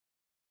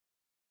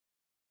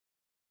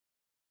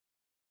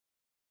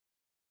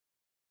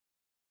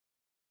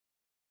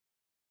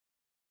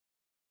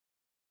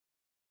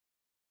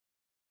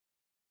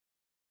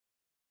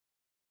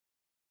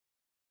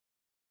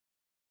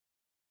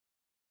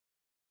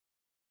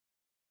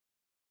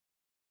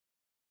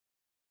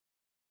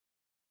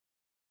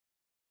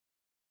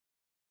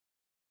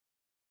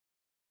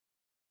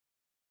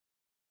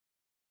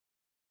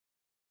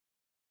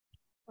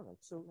All right,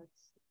 so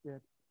let's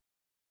get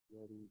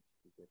ready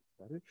to get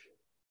started.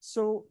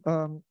 So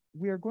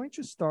we are going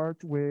to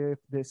start with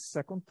this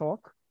second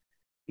talk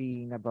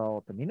in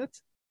about a minute.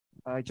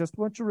 I just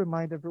want to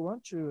remind everyone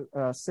to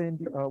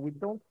send, we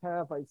don't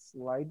have a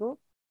Slido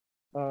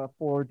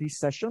for this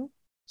session.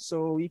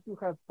 So if you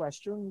have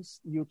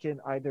questions, you can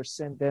either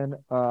send them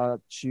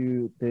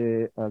to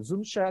the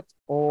Zoom chat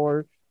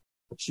or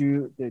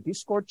to the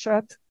Discord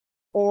chat,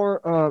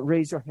 or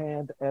raise your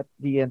hand at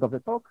the end of the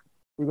talk.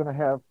 We're going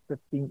to have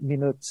 15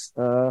 minutes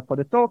for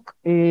the talk,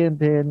 and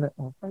then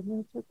 5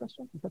 minutes for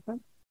questions. Is that time?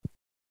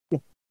 Yeah,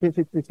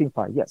 15,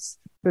 5, yes.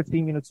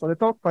 15 minutes for the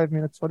talk, 5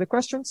 minutes for the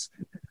questions.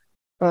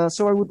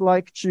 So I would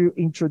like to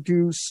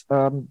introduce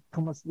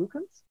Thomas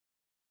Wilkins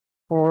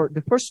for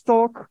the first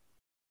talk,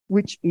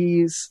 which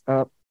is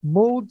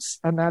modes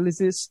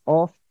analysis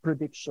of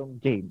prediction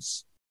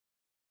games.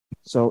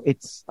 So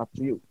it's up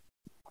to you.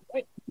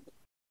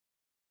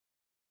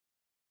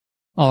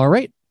 All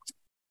right.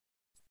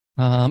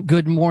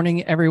 Good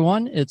morning,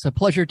 everyone. It's a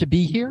pleasure to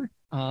be here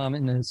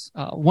in this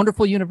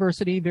wonderful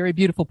university, very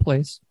beautiful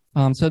place.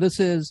 So this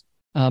is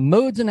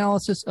modes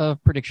analysis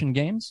of prediction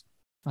games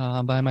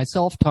by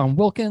myself, Tom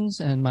Wilkins,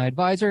 and my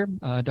advisor,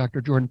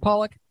 Dr. Jordan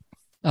Pollack,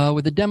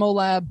 with the demo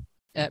lab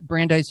at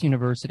Brandeis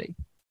University.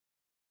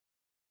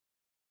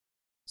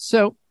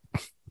 So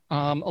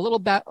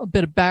a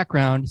bit of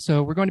background.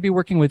 So we're going to be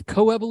working with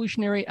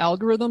coevolutionary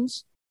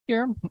algorithms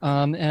here.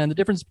 And the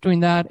difference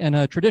between that and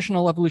a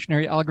traditional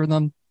evolutionary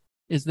algorithm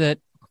is that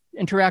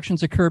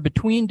interactions occur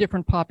between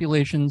different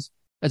populations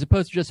as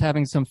opposed to just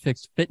having some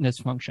fixed fitness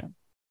function.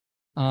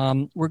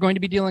 We're going to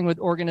be dealing with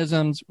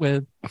organisms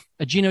with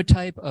a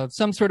genotype of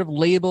some sort of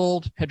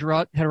labeled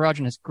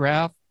heterogeneous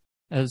graph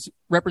as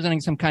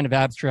representing some kind of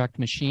abstract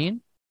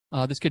machine.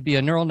 This could be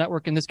a neural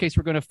network. In this case,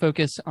 we're going to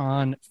focus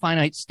on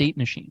finite state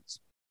machines.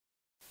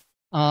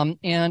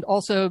 And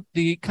also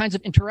the kinds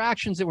of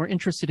interactions that we're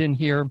interested in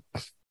here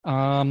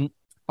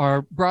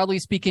are, broadly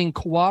speaking,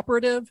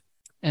 cooperative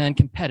and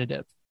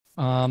competitive.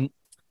 And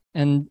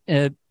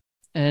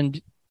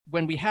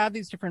when we have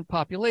these different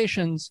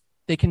populations,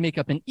 they can make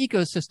up an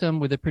ecosystem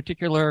with a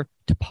particular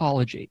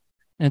topology.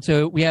 And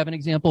so we have an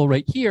example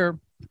right here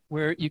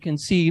where you can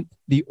see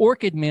the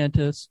orchid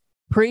mantis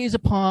preys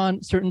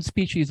upon certain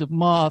species of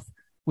moth,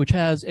 which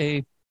has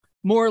a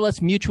more or less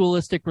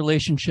mutualistic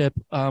relationship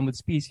with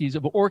species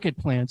of orchid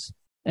plants.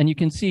 And you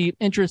can see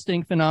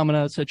interesting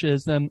phenomena such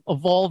as them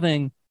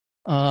evolving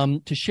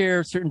to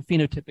share certain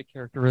phenotypic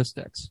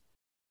characteristics.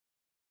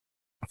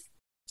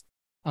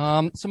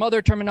 Some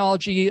other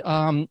terminology,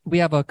 we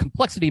have a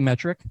complexity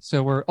metric.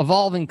 So we're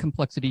evolving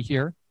complexity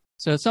here.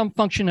 So some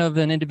function of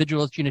an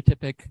individual's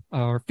genotypic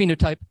or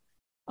phenotype.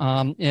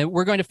 And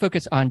we're going to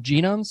focus on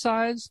genome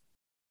size.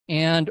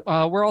 And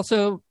we're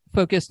also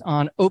focused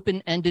on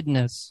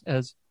open-endedness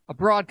as a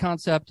broad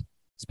concept.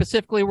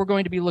 Specifically, we're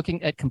going to be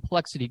looking at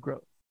complexity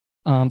growth.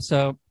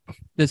 So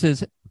this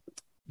is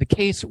the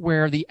case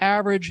where the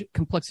average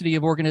complexity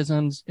of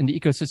organisms in the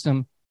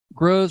ecosystem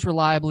grows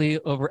reliably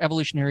over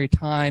evolutionary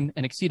time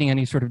and exceeding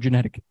any sort of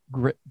genetic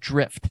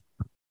drift.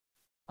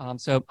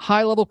 So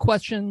high-level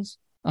questions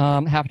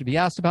have to be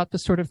asked about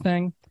this sort of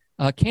thing.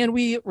 Can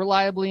we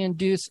reliably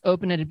induce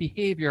open-ended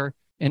behavior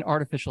in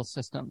artificial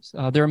systems?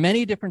 There are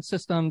many different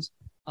systems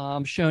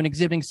shown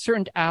exhibiting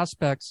certain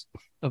aspects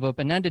of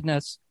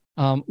open-endedness.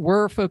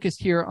 We're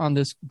focused here on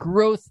this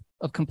growth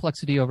of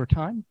complexity over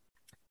time.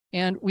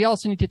 And we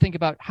also need to think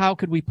about how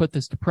could we put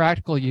this to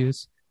practical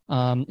use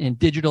in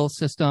digital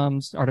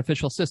systems,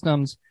 artificial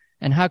systems,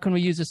 and how can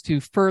we use this to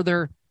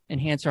further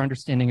enhance our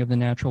understanding of the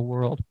natural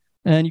world.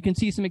 And you can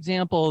see some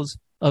examples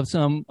of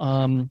some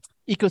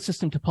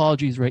ecosystem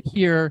topologies right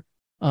here.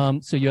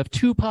 So you have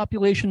two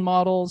population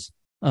models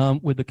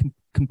with the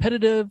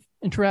competitive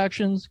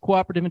interactions,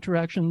 cooperative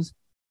interactions,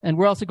 and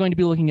we're also going to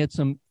be looking at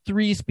some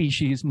 3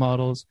 species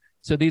models.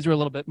 So these are a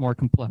little bit more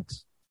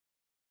complex.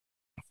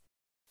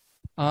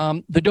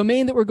 The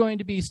domain that we're going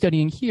to be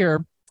studying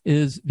here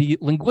is the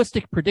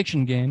linguistic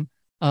prediction game.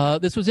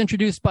 This was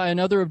introduced by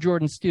another of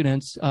Jordan's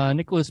students,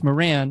 Nicholas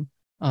Moran,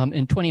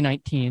 in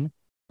 2019.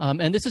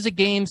 And this is a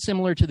game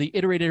similar to the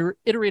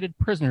iterated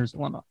prisoner's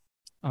dilemma.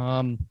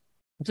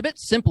 It's a bit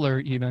simpler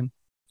even.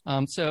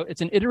 So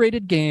it's an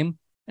iterated game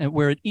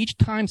where at each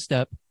time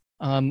step,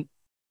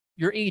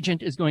 your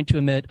agent is going to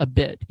emit a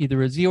bit,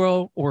 either a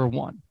 0 or a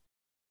 1.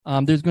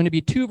 There's going to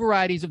be 2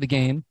 varieties of the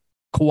game,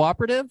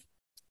 cooperative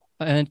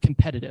and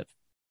competitive.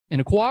 In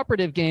a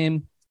cooperative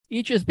game,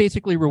 each is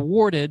basically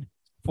rewarded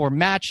for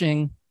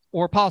matching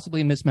or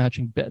possibly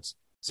mismatching bits.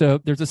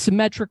 So there's a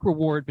symmetric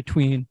reward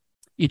between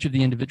each of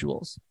the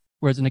individuals.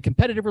 Whereas in a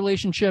competitive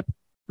relationship,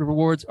 the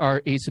rewards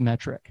are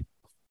asymmetric.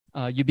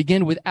 You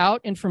begin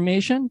without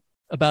information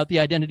about the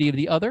identity of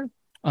the other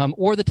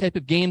or the type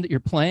of game that you're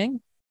playing.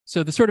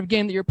 So the sort of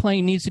game that you're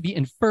playing needs to be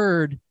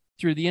inferred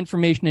through the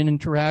information and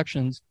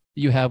interactions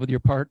that you have with your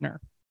partner.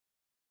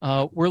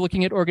 We're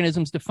looking at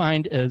organisms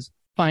defined as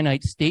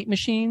finite state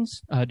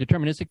machines,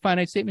 deterministic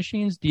finite state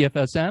machines,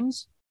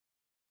 DFSMs.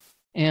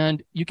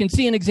 And you can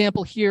see an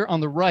example here on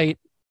the right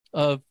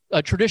of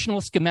a traditional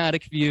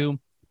schematic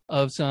view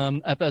of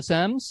some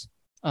FSMs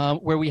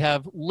where we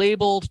have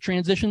labeled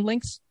transition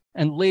links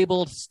and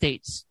labeled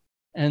states.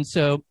 And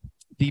so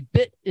the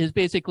bit is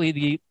basically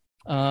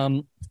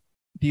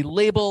the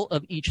label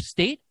of each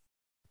state,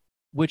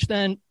 which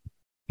then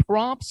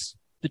prompts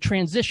the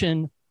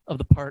transition of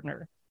the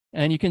partner.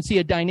 And you can see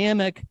a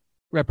dynamic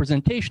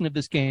representation of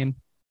this game.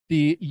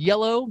 The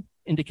yellow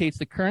indicates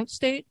the current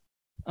state.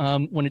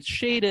 When it's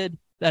shaded,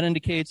 that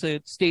indicates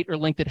a state or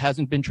link that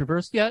hasn't been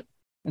traversed yet.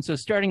 And so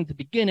starting at the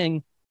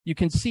beginning, you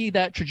can see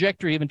that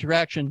trajectory of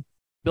interaction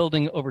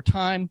building over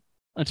time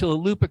until a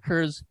loop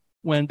occurs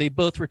when they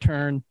both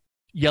return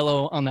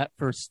yellow on that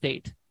first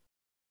state.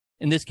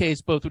 In this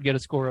case, both would get a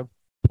score of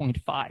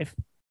 0.5.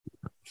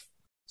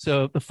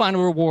 So the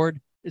final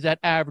reward is that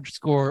average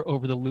score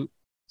over the loop.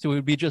 So we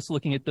would be just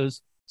looking at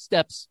those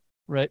steps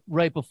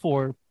right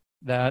before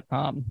that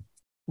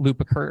loop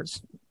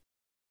occurs.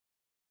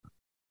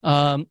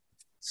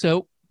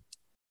 So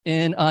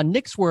in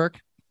Nick's work,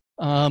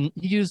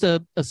 he used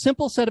a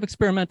simple set of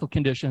experimental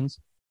conditions.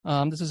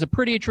 This is a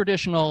pretty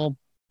traditional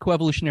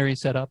coevolutionary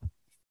setup.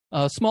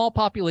 Small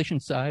population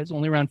size,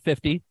 only around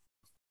 50.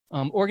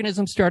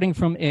 Organisms starting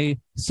from a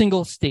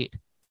single state.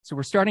 So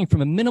we're starting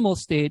from a minimal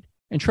state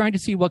and trying to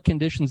see what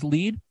conditions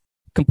lead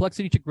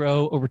complexity to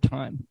grow over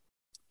time.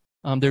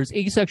 There's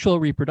asexual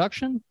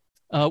reproduction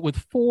with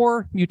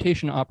 4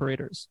 mutation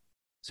operators.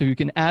 So you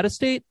can add a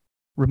state,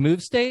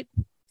 remove state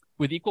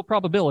with equal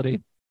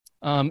probability,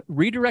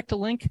 redirect a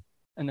link,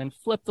 and then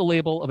flip the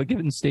label of a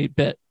given state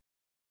bit.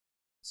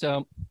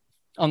 So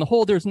on the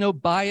whole, there's no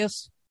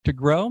bias to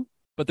grow,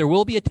 but there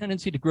will be a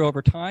tendency to grow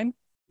over time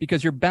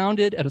because you're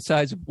bounded at a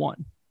size of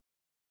 1.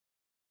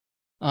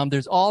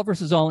 There's all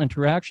versus all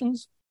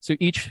interactions. So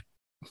each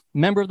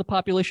member of the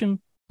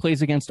population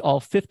plays against all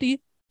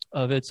 50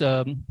 of its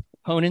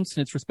opponents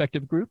in its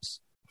respective groups.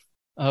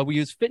 We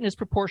use fitness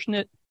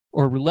proportionate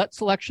or roulette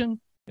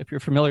selection, if you're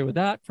familiar with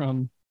that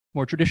from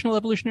more traditional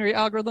evolutionary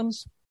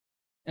algorithms.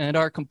 And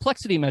our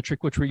complexity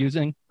metric, which we're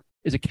using,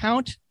 is a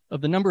count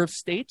of the number of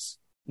states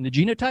in the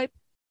genotype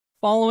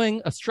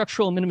following a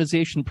structural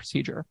minimization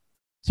procedure.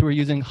 So we're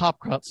using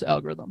Hopcroft's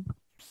algorithm.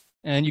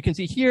 And you can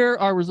see here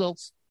our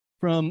results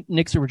from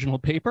Nick's original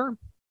paper.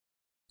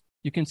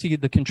 You can see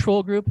the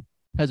control group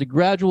has a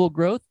gradual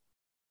growth.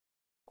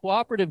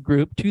 Cooperative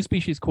group,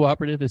 2-species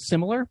cooperative, is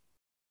similar,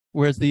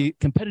 whereas the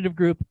competitive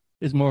group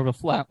is more of a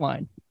flat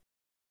line.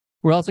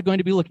 We're also going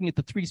to be looking at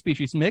the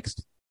 3-species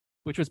mixed,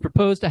 which was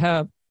proposed to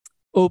have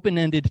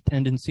open-ended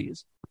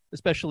tendencies,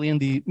 especially in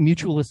the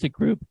mutualistic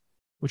group,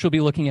 which we'll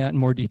be looking at in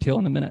more detail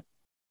in a minute.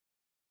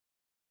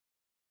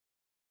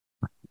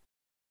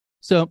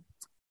 So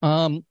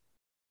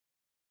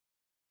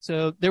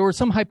there were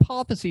some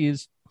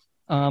hypotheses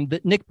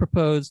that Nick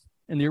proposed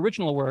in the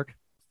original work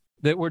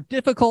that were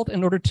difficult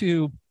in order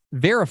to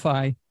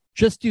verify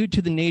just due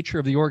to the nature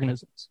of the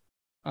organisms.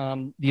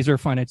 These are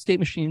finite state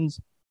machines.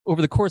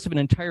 Over the course of an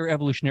entire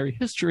evolutionary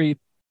history,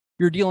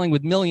 you're dealing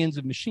with millions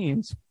of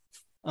machines.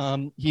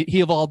 He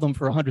evolved them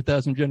for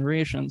 100,000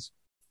 generations.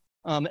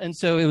 And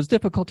so it was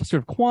difficult to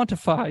sort of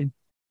quantify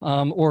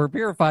or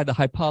verify the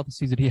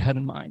hypotheses that he had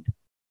in mind.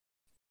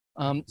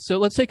 So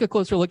let's take a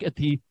closer look at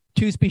the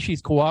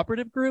 2-species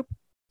cooperative group.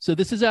 So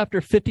this is after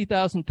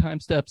 50,000 time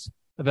steps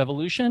of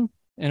evolution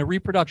and a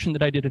reproduction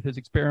that I did of his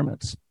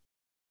experiments.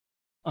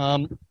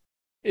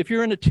 If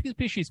you're in a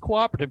 2-species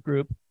cooperative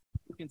group,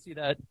 you can see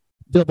that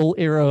double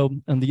arrow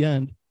on the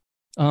end.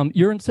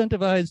 You're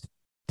incentivized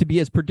to be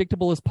as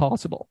predictable as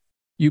possible.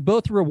 You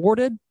both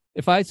rewarded.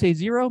 If I say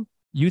 0,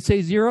 you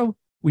say 0,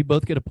 we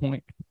both get a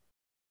point.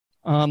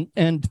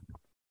 And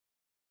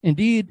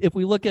indeed, if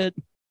we look at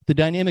the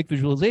dynamic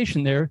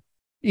visualization there,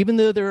 even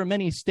though there are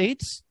many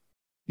states,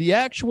 the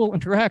actual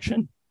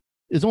interaction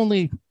is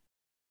only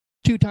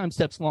 2 time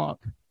steps long.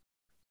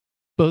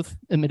 Both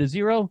emit a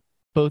 0,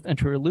 both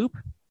enter a loop.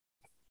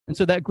 And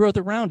so that growth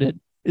around it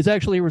is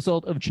actually a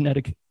result of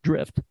genetic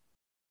drift.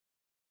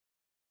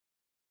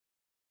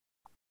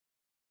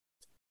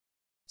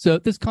 So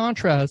this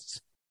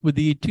contrasts with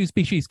the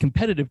 2-species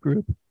competitive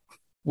group,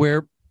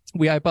 where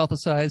we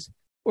hypothesize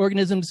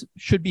organisms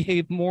should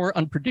behave more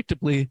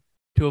unpredictably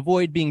to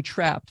avoid being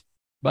trapped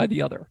by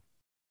the other.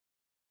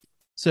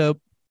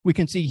 So we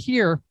can see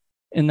here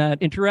in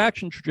that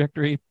interaction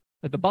trajectory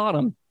at the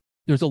bottom,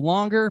 there's a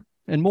longer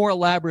and more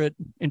elaborate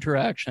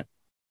interaction.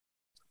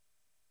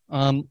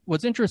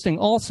 What's interesting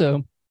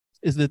also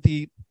is that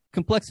the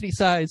complexity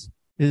size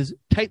is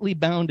tightly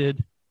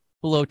bounded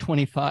below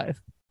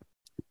 25.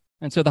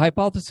 And so the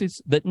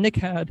hypothesis that Nick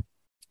had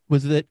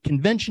was that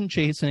convention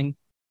chasing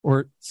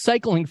or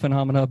cycling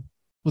phenomena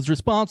was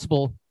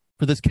responsible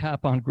for this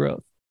cap on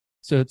growth.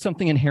 So it's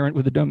something inherent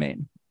with the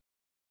domain.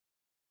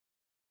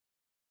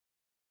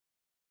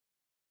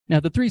 Now,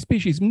 the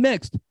 3-species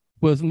mixed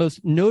was the most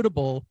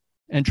notable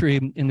entry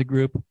in the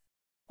group,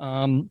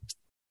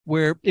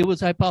 where it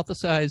was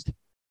hypothesized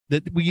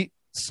that we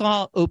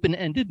saw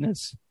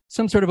open-endedness,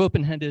 some sort of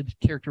open-ended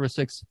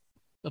characteristics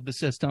of the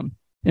system,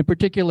 in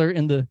particular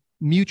in the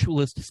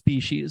mutualist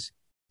species.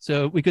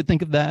 So we could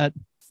think of that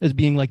as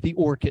being like the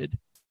orchid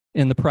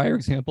in the prior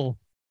example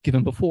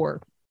given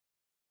before.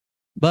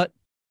 But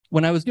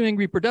when I was doing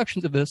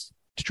reproductions of this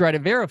to try to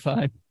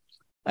verify,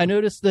 I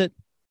noticed that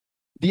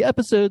the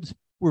episodes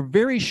were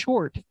very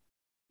short,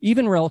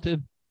 even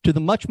relative to the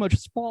much, much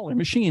smaller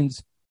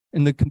machines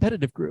in the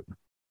competitive group.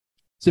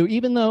 So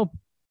even though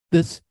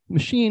this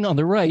machine on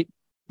the right,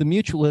 the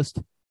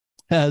mutualist,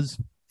 has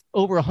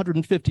over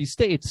 150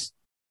 states,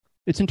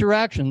 its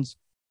interactions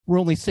were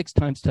only 6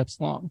 time steps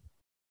long.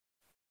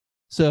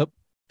 So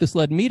this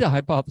led me to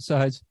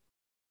hypothesize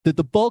that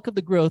the bulk of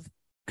the growth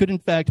could in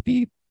fact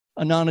be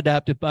a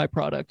non-adaptive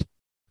byproduct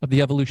of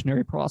the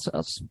evolutionary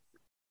process.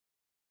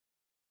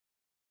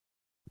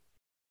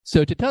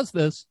 So to test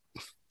this,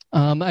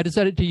 I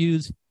decided to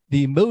use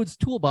the modes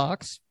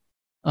toolbox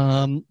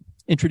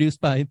introduced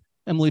by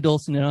Emily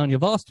Dolson and Anya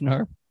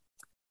Vostenar,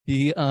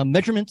 the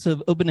measurements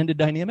of open-ended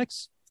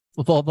dynamics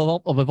of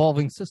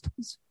evolving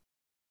systems,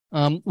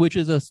 which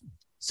is a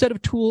set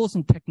of tools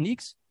and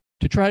techniques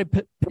to try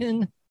to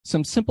pin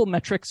some simple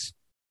metrics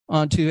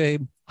onto a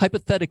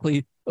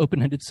hypothetically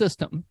open-ended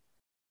system.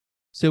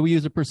 So we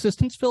use a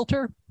persistence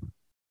filter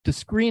to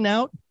screen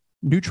out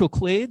neutral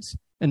clades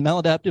and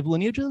maladaptive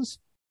lineages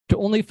to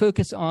only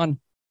focus on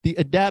the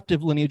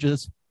adaptive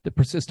lineages that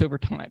persist over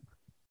time.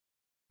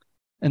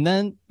 And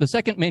then the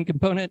second main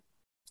component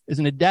is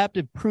an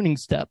adaptive pruning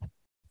step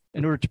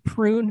in order to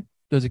prune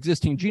those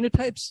existing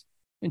genotypes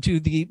into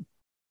the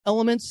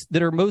elements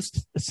that are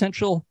most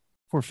essential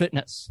for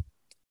fitness.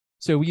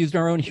 So we used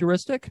our own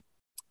heuristic.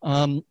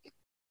 So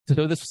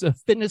this was a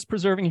fitness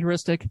preserving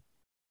heuristic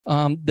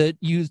that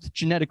used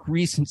genetic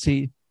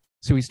recency.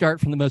 So we start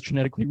from the most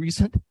genetically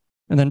recent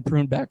and then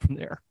prune back from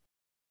there.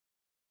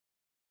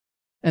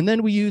 And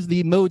then we use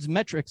the modes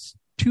metrics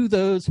to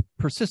those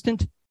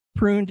persistent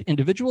pruned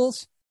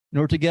individuals in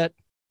order to get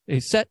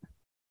a set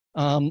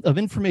of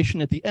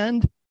information at the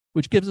end,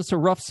 which gives us a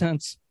rough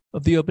sense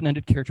of the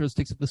open-ended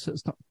characteristics of the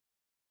system.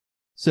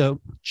 So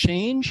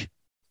change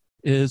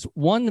is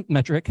one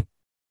metric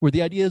where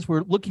the idea is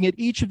we're looking at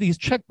each of these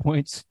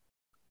checkpoints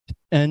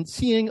and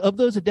seeing of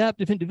those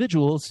adaptive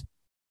individuals,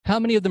 how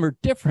many of them are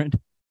different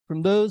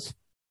from those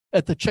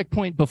at the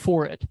checkpoint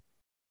before it.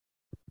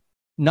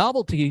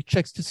 Novelty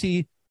checks to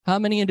see how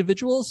many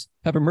individuals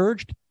have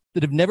emerged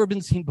that have never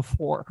been seen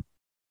before.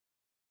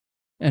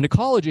 And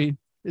ecology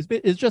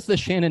is just the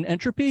Shannon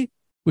entropy,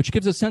 which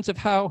gives a sense of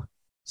how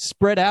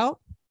spread out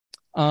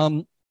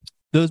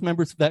those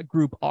members of that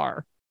group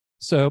are.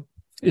 So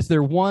is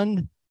there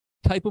one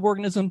type of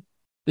organism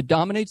that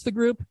dominates the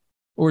group,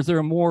 or is there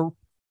a more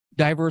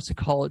diverse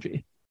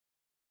ecology?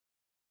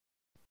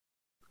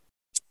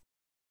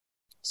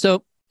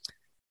 So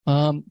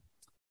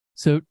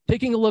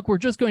taking a look, we're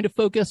just going to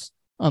focus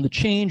on the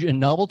change and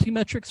novelty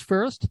metrics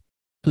first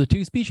for the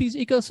 2 species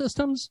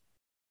ecosystems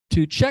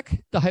to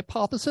check the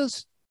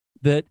hypothesis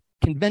that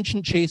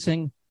convention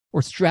chasing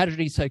or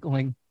strategy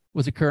cycling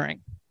was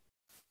occurring.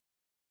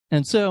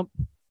 And so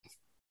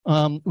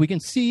we can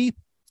see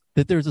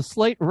that there's a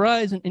slight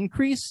rise and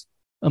increase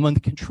among the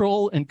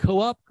control and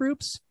co-op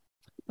groups,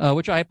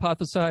 which I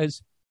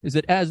hypothesize is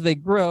that as they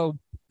grow,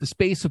 the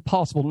space of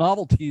possible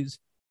novelties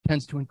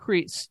tends to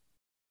increase.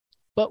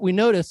 But we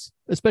notice,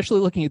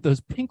 especially looking at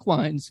those pink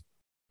lines,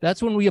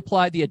 that's when we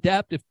apply the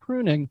adaptive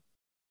pruning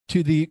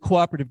to the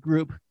cooperative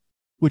group,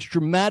 which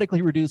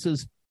dramatically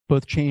reduces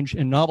both change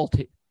and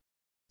novelty.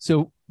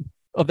 So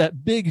of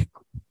that big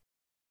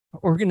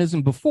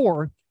organism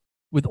before,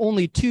 with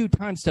only 2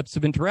 time steps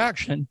of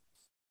interaction,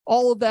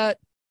 all of that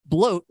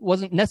bloat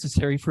wasn't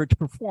necessary for it to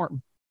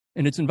perform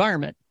in its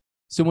environment.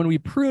 So when we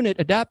prune it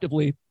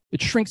adaptively,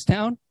 it shrinks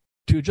down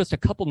to just a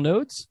couple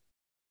nodes.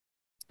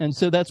 And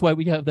so that's why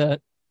we have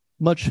that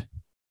much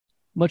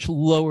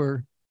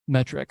lower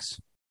metrics.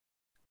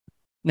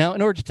 Now,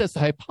 in order to test the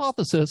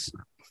hypothesis,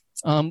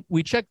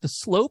 we check the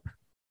slope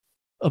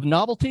of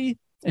novelty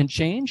and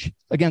change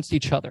against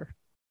each other.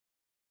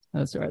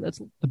 Sorry, that's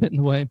a bit in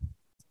the way.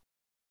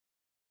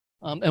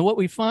 And what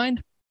we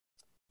find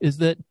is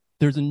that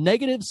there's a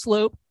negative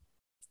slope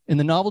in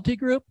the novelty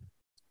group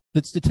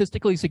that's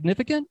statistically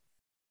significant,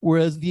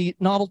 whereas the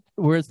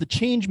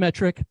change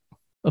metric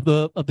of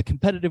the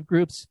competitive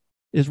groups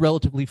is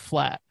relatively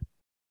flat.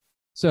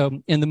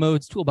 So in the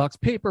modes toolbox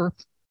paper,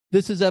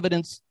 this is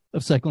evidence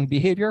of cycling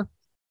behavior,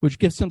 which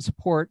gives some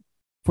support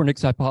for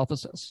Nick's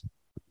hypothesis.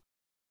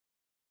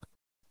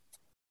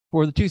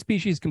 For the 2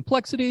 species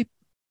complexity,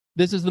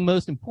 this is the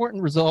most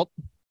important result.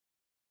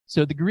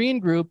 So the green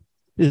group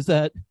is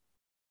that,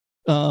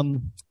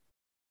 2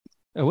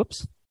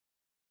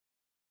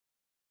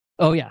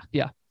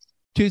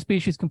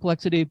 species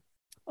complexity.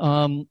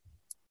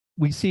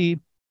 We see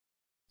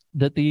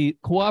that the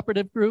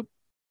cooperative group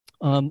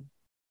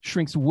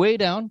shrinks way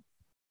down,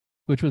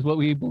 which was what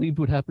we believed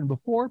would happen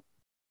before,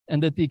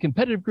 and that the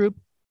competitive group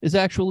is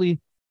actually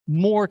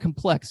more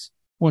complex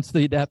once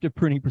the adaptive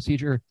pruning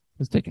procedure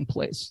has taken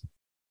place.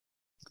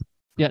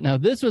 Now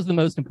this was the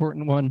most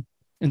important one.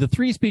 In the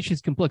 3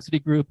 species complexity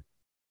group,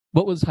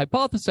 what was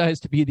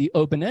hypothesized to be the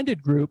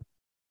open-ended group,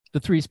 the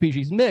 3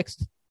 species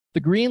mixed,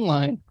 the green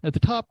line at the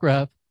top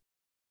graph,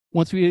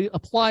 once we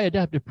apply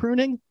adaptive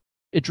pruning,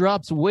 it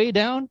drops way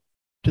down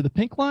to the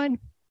pink line,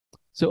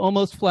 so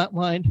almost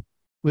flatlined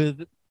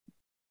with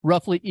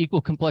roughly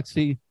equal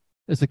complexity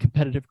as the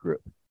competitive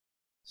group.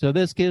 So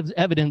this gives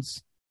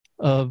evidence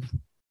of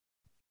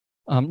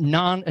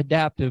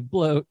non-adaptive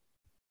bloat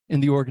in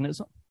the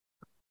organism.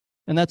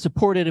 And that's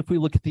supported if we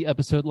look at the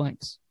episode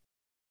lengths.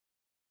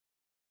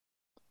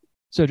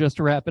 So just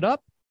to wrap it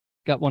up,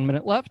 got 1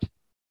 minute left.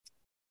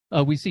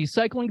 We see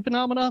cycling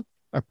phenomena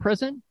are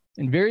present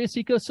in various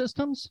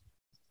ecosystems,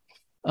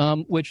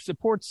 which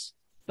supports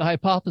the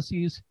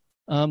hypotheses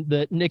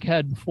that Nick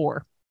had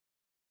before.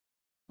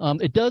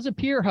 It does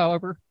appear,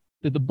 however,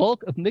 that the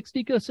bulk of mixed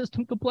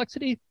ecosystem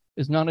complexity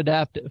is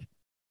non-adaptive.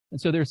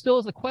 And so there still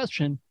is a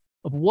question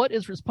of what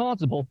is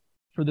responsible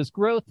for this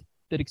growth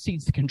that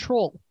exceeds the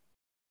control.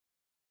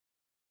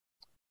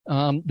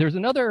 There's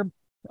another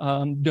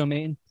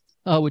domain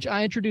which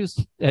I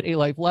introduced at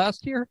ALIFE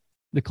last year,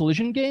 the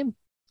collision game,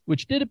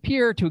 which did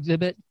appear to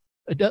exhibit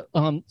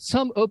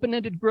some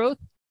open-ended growth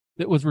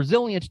that was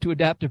resilient to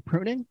adaptive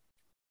pruning,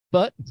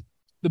 but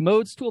the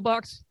modes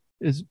toolbox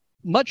is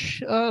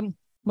much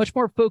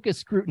more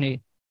focused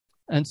scrutiny.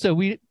 And so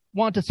we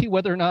want to see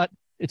whether or not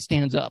it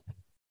stands up.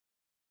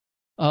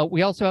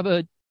 We also have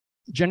a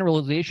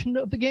generalization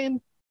of the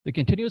game, the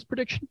continuous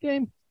prediction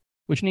game,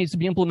 which needs to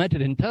be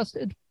implemented and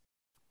tested.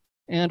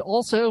 And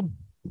also,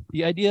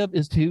 the idea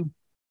is to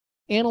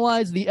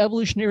analyze the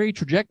evolutionary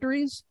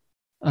trajectories.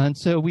 And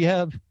so we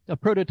have a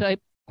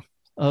prototype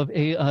of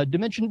a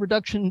dimension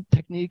reduction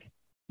technique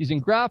using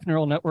graph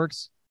neural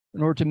networks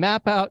in order to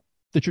map out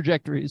the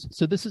trajectories.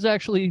 So this is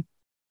actually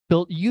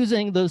built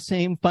using those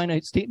same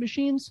finite state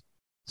machines,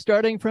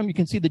 starting from, you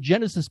can see the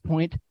genesis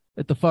point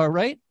at the far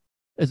right.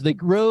 As they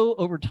grow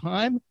over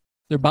time,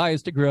 they're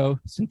biased to grow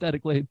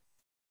synthetically.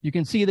 You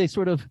can see they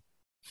sort of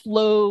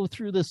flow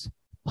through this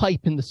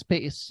pipe in the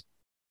space,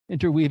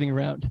 interweaving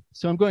around.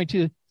 So I'm going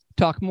to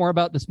talk more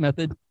about this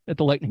method at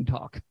the lightning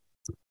talk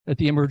at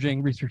the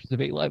Emerging Researchers of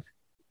ALIFE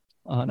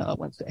on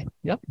Wednesday.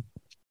 Yep.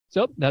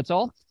 So that's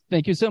all.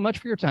 Thank you so much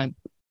for your time.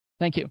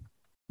 Thank you.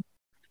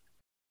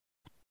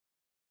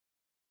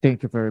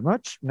 Thank you very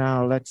much.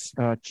 Now let's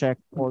check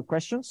for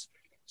questions.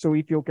 So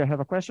if you can have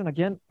a question,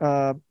 again,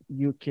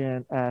 you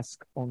can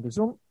ask on the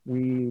Zoom.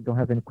 We don't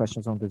have any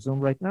questions on the Zoom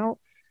right now,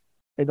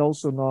 and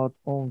also not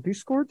on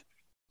Discord.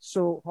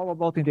 So how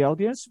about in the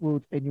audience?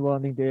 Would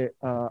anyone in the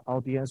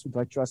audience would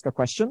like to ask a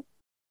question?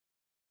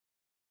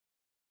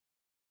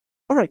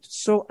 All right,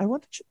 so I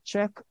want to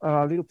check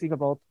a little thing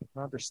about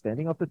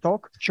understanding of the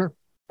talk. Sure.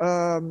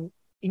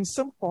 In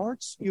some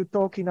parts, you're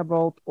talking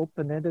about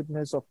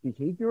open-endedness of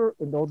behavior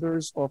and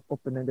others of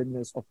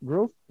open-endedness of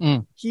growth.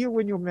 Here,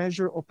 when you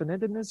measure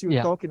open-endedness,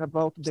 you're talking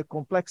about the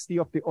complexity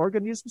of the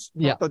organisms,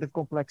 not the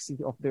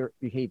complexity of their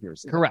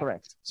behaviors. Is correct.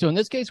 Correct. So in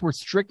this case, we're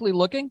strictly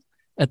looking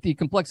at the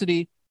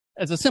complexity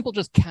as a simple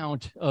just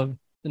count of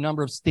the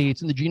number of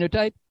states in the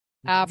genotype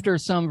after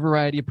some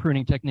variety of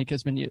pruning technique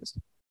has been used.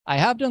 I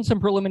have done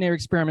some preliminary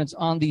experiments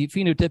on the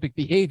phenotypic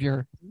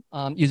behavior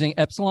using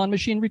epsilon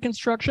machine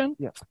reconstruction.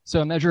 Yeah.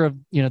 So a measure of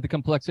the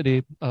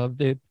complexity of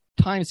the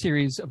time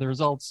series of the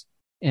results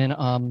in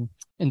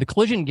the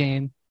collision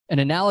game, an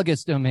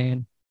analogous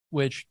domain,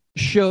 which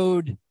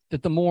showed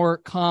that the more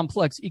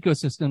complex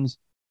ecosystems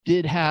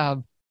did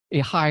have a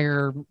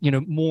higher,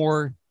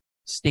 more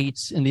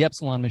states in the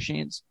epsilon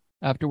machines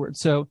afterwards.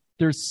 So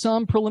there's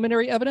some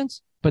preliminary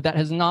evidence, but that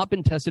has not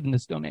been tested in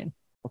this domain.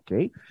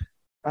 Okay.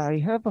 I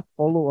have a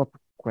follow-up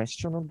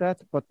question on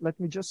that, but let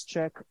me just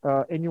check.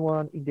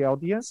 Anyone in the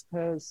audience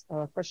has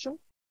a question?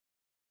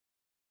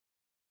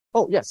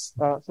 Oh, yes.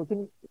 So can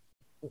you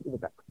in the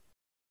back?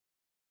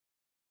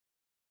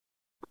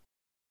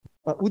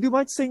 Would you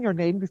mind saying your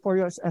name before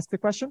you ask the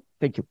question?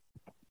 Thank you.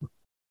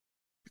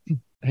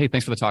 Hey,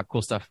 thanks for the talk.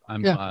 Cool stuff.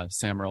 I'm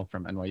Sam Merle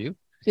from NYU.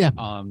 Yeah.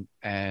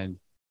 And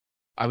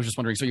I was just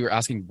wondering, so you were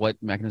asking what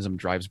mechanism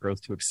drives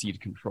growth to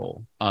exceed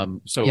control.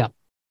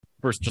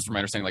 First, just from my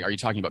understanding, are you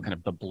talking about kind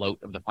of the bloat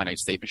of the finite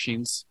state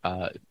machines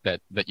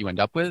that you end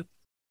up with?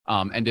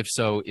 And if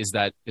so, is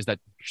that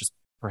just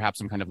perhaps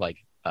some kind of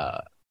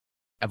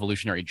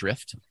evolutionary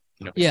drift?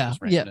 Yeah.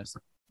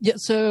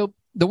 So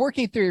the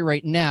working theory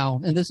right now,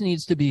 and this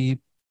needs to be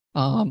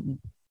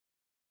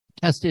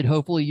tested,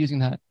 hopefully using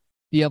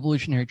the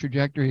evolutionary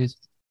trajectories,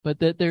 but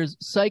that there's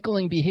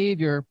cycling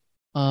behavior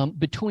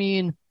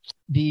between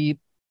the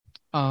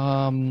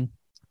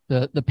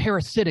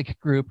parasitic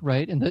group,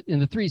 right? In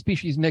the three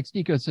species mixed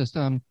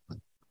ecosystem,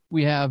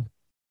 we have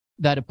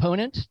that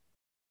opponent,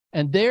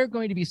 and they're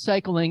going to be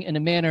cycling in a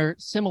manner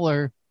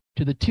similar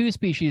to the two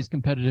species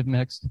competitive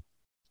mixed,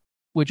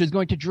 which is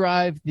going to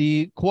drive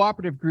the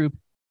cooperative group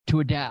to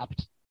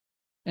adapt.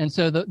 And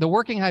so the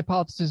working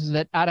hypothesis is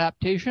that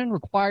adaptation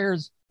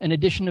requires an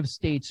addition of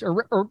states,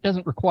 or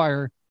doesn't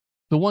require.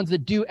 The ones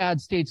that do add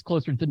states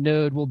closer to the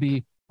node will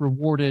be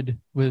rewarded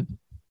with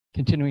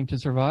continuing to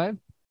survive.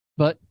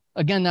 But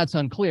again, that's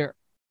unclear,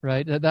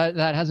 right?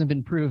 That hasn't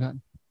been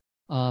proven.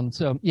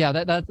 So yeah,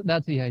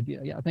 that's the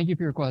idea. Yeah. Thank you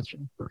for your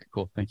question. Okay,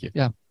 cool. Thank you.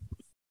 Yeah.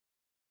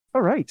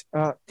 All right.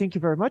 Thank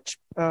you very much.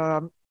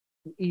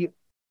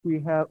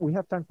 we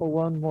have time for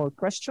one more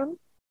question.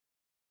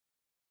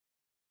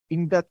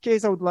 In that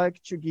case, I would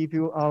like to give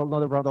you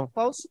another round of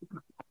applause.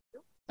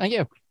 Thank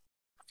you.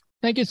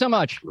 Thank you so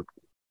much.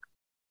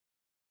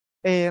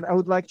 And I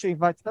would like to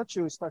invite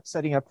you to start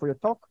setting up for your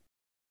talk.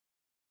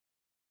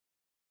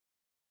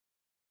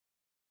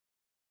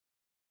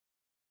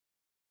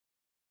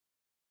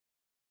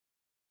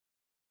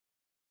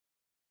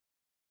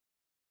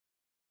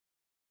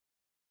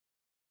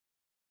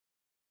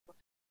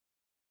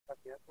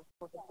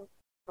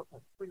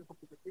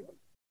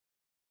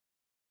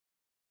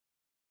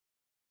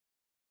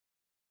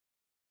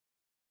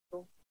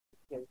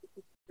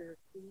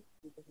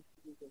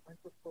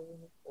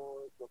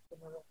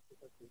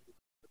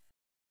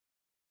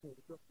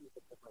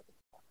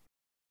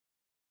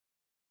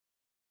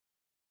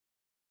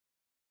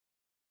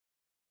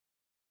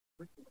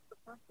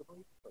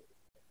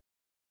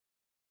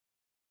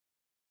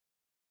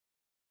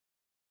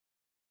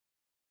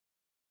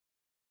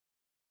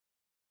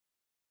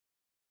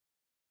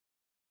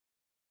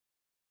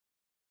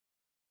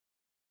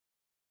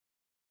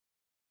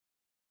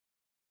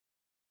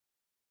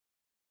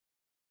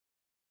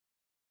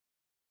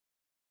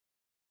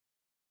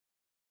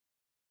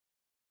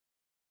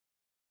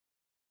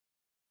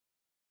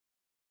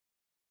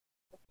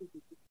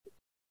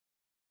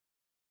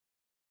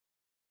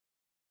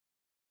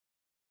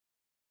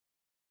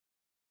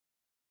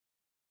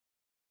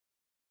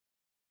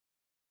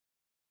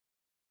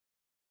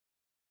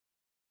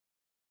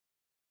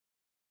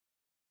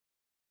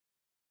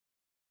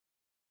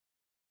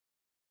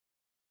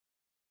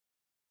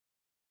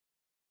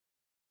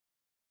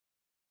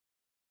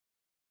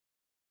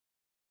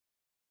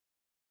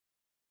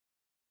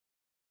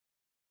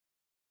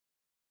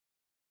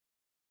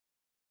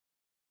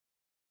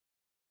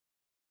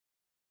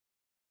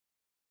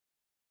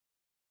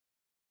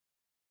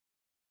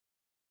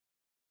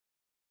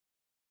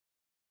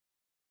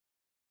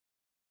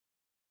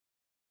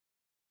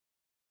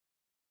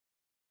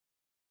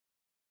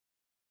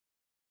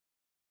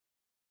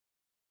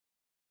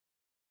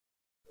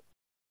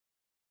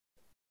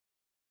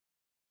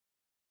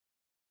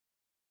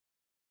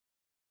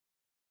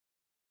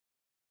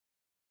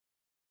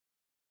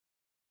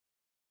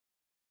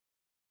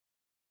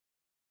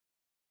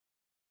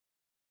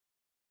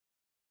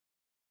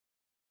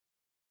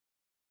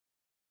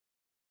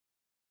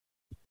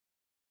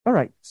 All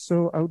right,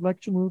 so I would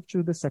like to move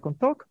to the second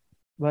talk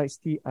by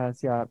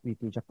Asia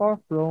VT Jafar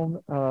from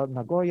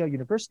Nagoya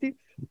University.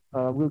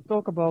 We'll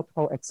talk about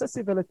how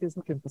excessive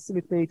elitism can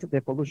facilitate the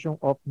evolution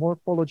of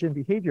morphology and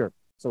behavior.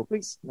 So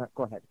please,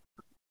 go ahead.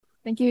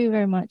 Thank you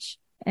very much.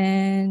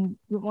 And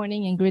good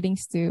morning and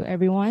greetings to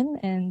everyone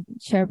and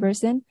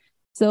chairperson.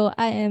 So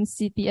I am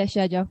Siti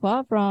Asia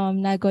Jafar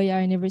from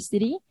Nagoya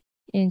University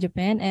in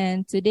Japan.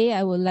 And today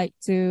I would like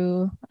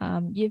to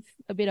give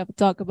a bit of a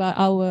talk about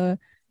our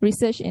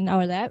research in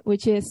our lab,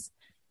 which is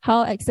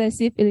how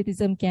excessive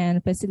elitism can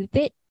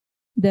facilitate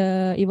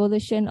the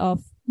evolution of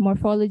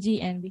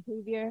morphology and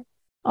behavior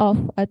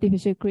of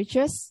artificial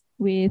creatures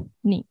with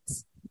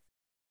needs.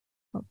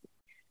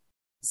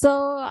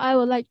 So I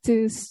would like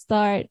to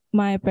start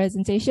my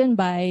presentation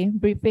by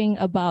briefing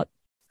about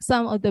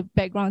some of the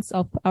backgrounds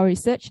of our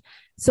research.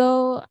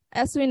 So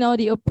as we know,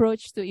 the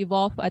approach to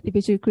evolve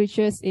artificial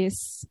creatures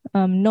is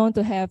known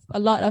to have a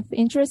lot of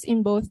interest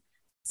in both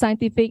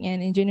scientific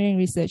and engineering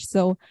research.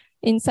 So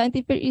in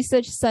scientific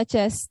research, such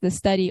as the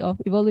study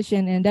of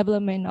evolution and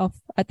development of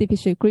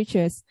artificial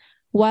creatures,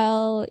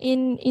 while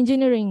in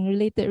engineering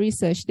related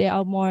research, they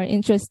are more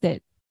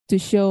interested to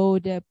show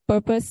the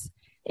purpose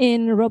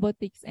in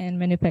robotics and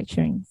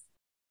manufacturing.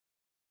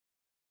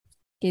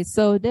 Okay,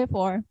 so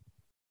therefore,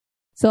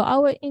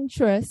 our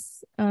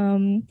interest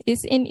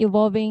is in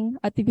evolving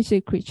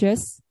artificial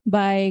creatures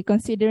by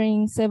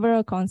considering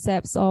several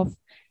concepts of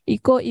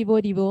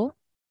eco-evo-devo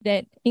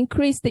that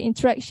increase the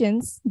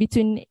interactions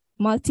between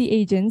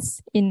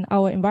multi-agents in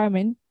our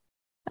environment,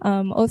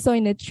 also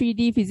in a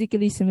 3D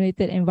physically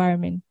simulated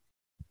environment.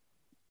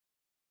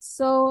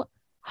 So,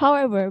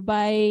 however,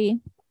 by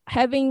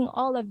having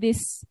all of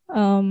these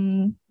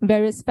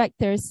various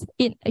factors,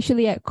 it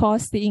actually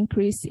caused the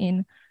increase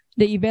in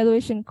the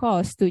evaluation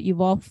cost to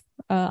evolve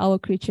our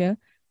creature,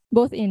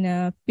 both in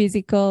a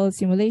physical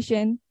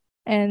simulation,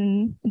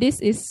 and this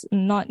is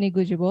not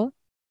negligible.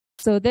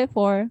 So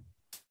therefore,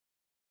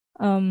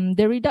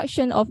 the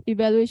reduction of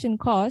evaluation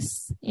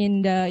costs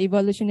in the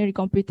evolutionary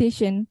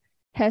computation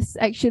has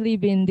actually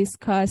been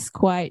discussed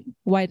quite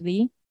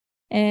widely.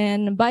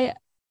 And by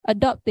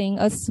adopting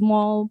a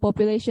small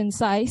population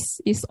size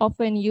is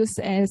often used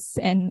as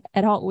an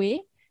ad hoc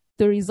way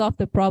to resolve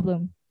the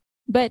problem.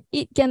 But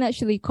it can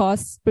actually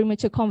cause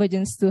premature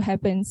convergence to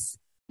happen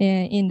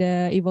in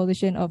the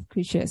evolution of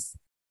creatures.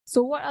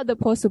 So what are the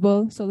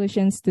possible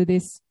solutions to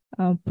these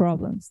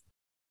problems?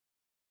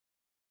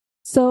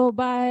 So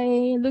by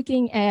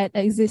looking at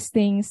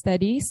existing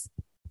studies,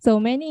 so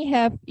many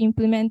have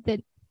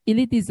implemented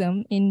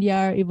elitism in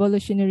their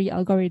evolutionary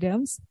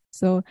algorithms.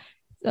 So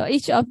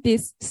each of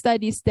these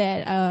studies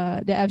that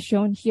I've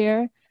shown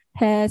here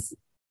has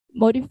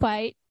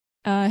modified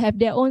have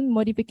their own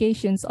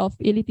modifications of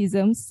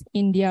elitisms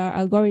in their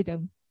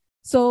algorithm.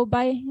 So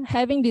by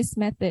having these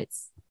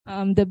methods,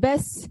 the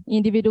best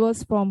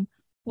individuals from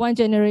one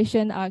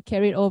generation are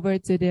carried over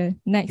to the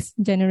next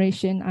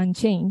generation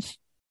unchanged,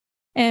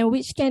 and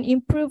which can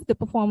improve the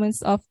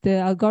performance of the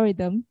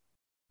algorithm.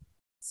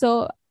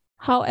 So,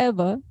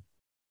 however,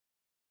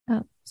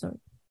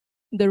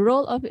 the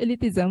role of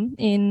elitism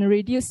in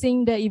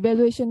reducing the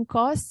evaluation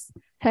costs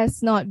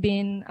has not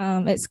been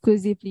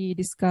exclusively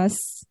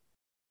discussed.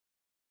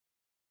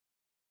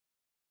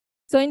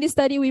 So in this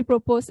study, we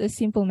propose a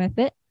simple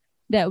method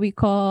that we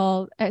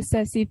call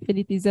excessive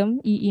elitism,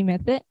 EE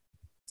method,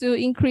 to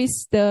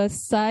increase the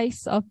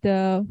size of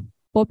the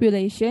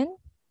population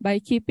by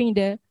keeping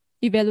the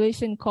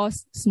evaluation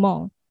cost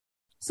small.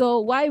 So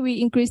why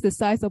we increase the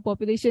size of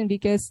population?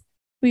 Because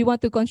we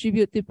want to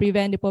contribute to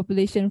prevent the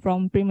population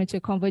from premature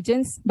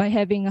convergence by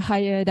having a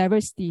higher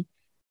diversity.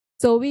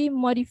 So we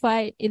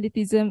modified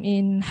elitism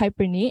in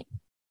HyperNet,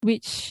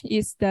 which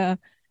is the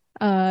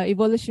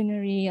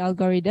evolutionary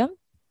algorithm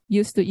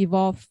used to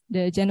evolve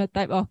the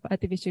genotype of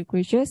artificial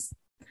creatures.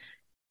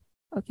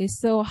 Okay,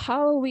 so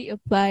how we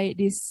apply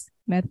this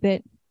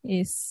method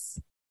is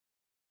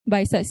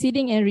by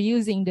succeeding in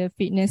reusing the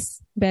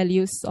fitness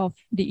values of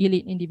the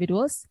elite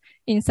individuals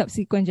in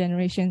subsequent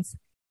generations.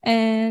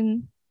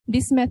 And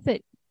this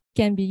method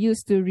can be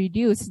used to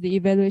reduce the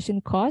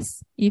evaluation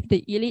costs if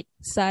the elite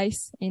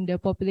size in the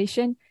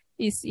population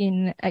is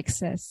in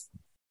excess.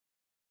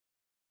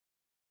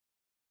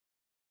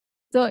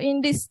 So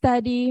in this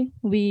study,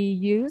 we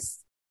use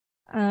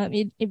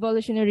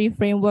evolutionary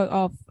framework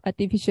of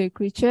artificial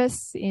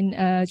creatures in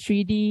a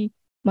 3D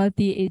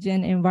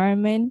multi-agent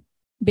environment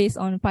based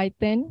on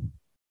Python.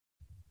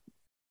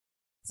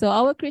 So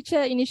our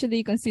creature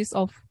initially consists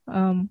of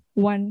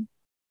one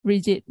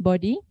rigid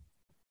body,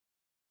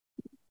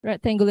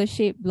 rectangular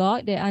shaped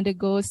block that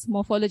undergoes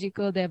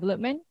morphological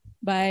development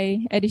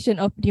by addition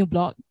of new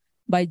block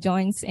by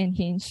joints and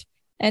hinge.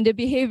 And the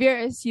behavior,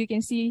 as you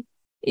can see,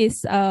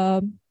 is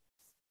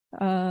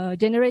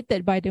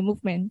generated by the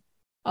movement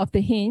of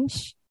the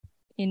hinge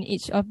in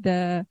each of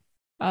the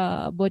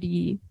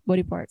body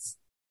parts.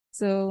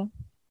 So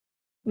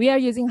we are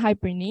using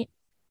HyperNet.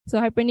 So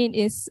HyperNet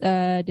is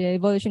the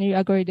evolutionary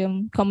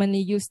algorithm commonly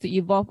used to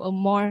evolve a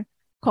more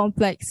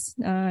complex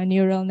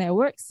neural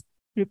networks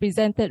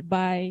represented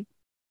by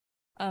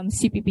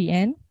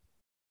CPPN.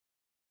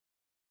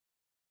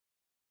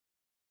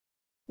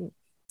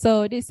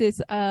 So this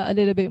is a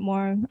little bit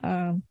more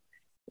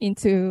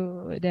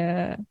into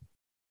the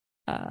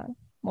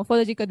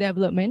morphological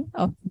development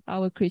of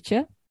our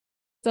creature.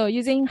 So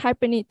using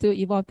HyperNet to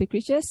evolve the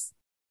creatures.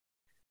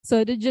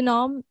 So the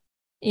genome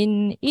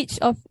in each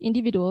of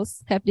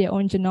individuals have their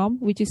own genome,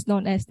 which is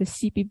known as the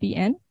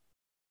CPPN.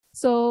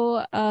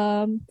 So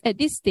at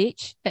this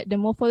stage, at the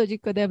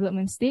morphological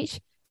development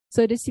stage,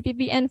 so the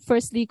CPPN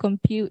firstly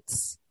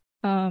computes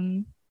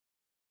the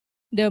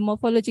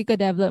morphological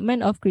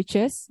development of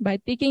creatures by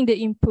taking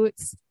the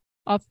inputs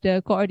of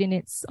the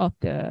coordinates of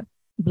the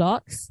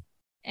blocks,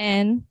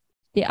 and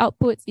the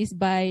output is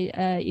by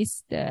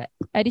is the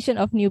addition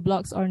of new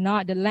blocks or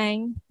not, the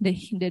length,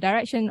 the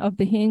direction of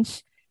the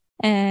hinge,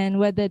 and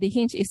whether the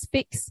hinge is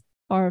fixed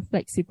or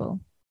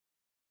flexible.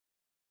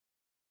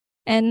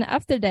 And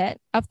after that,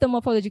 after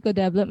morphological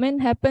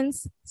development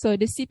happens, so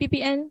the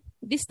CPPN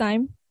this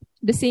time,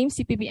 the same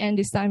CPPN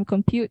this time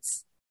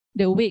computes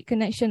the weight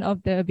connection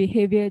of the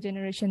behavior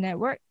generation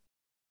network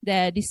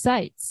that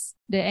decides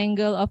the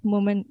angle of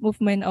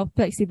movement of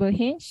flexible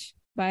hinge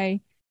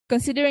by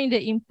considering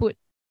the input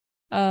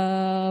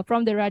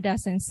from the radar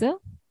sensor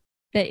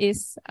that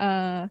is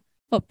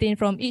obtained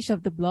from each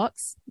of the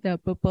blocks, the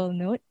purple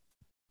node.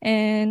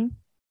 And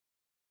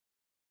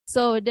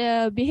so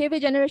the behavior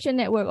generation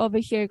network over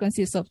here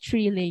consists of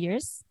 3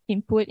 layers: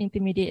 input,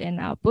 intermediate, and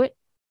output.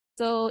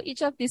 So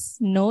each of these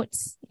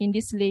nodes in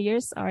these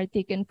layers are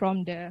taken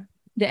from the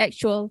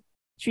actual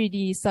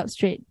 3D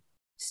substrate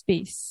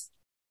space.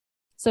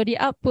 So the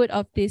output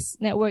of this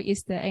network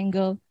is the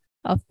angle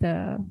of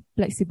the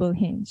flexible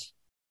hinge.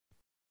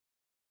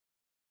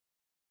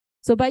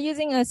 So by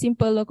using a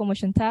simple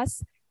locomotion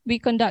task, we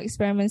conduct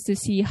experiments to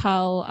see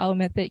how our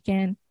method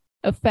can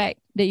affect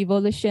the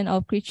evolution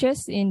of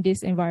creatures in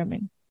this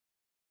environment.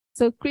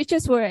 So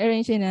creatures were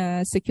arranged in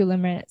a circular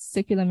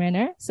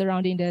manner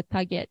surrounding the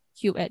target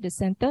cube at the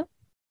center.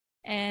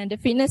 And the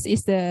fitness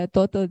is the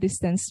total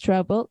distance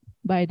traveled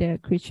by the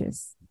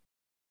creatures.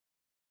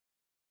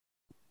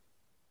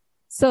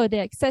 So the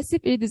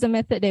excessive elitism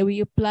method that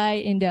we apply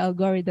in the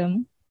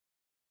algorithm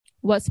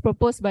was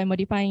proposed by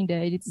modifying the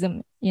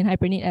elitism in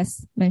HyperNet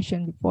as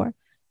mentioned before.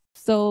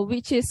 So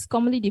which is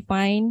commonly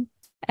defined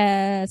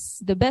as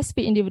the best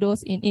fit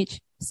individuals in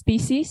each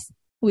species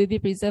will be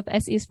preserved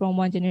as is from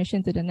one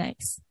generation to the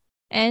next.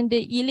 And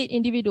the elite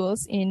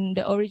individuals in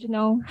the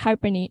original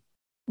HyperNet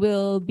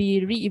will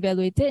be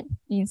re-evaluated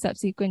in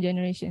subsequent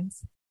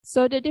generations.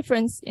 So the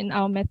difference in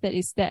our method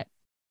is that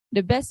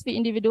the best fit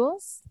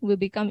individuals will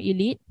become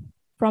elite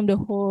from the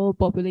whole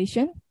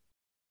population,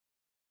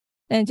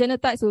 and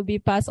genotypes will be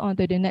passed on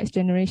to the next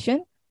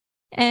generation.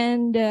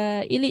 And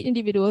elite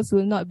individuals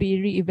will not be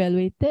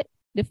reevaluated.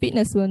 The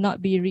fitness will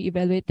not be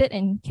reevaluated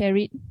and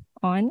carried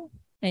on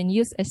and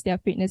used as their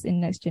fitness in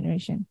next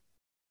generation.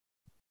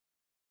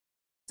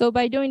 So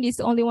by doing this,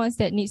 only ones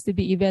that needs to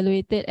be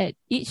evaluated at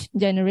each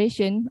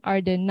generation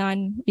are the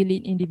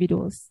non-elite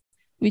individuals,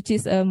 which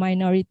is a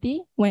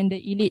minority when the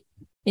elite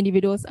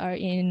individuals are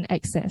in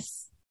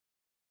excess.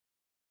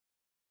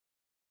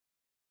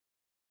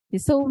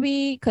 So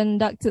we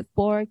conducted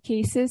 4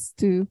 cases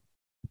to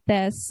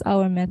test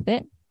our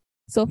method.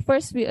 So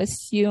first, we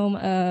assume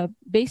a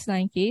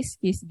baseline case,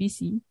 case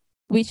BC,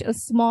 which a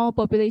small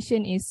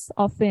population is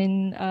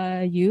often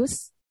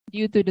used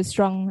due to the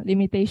strong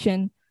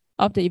limitation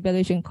of the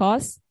evaluation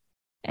cost.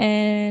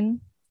 And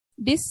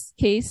this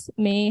case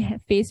may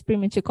face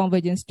premature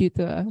convergence due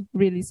to a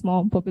really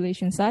small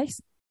population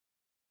size.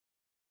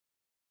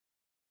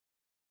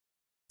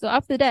 So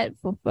after that,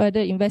 for further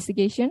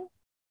investigation,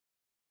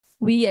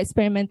 we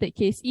experimented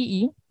case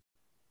EE.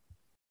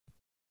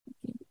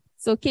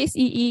 So case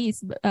EE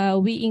is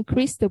we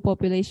increase the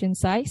population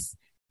size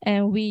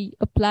and we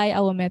apply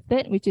our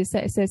method, which is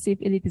the excessive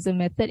elitism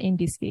method in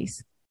this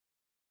case.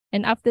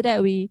 And after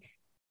that, we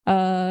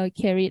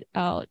carried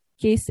out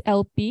case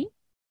LP,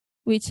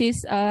 which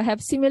is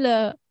have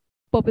similar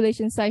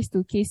population size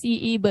to case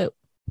EE, but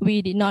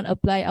we did not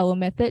apply our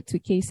method to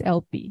case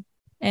LP.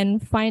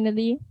 And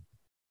finally,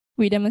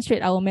 we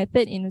demonstrate our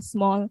method in a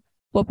small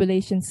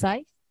population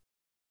size,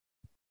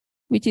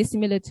 which is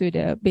similar to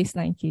the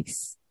baseline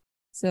case.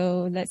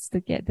 So let's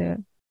look at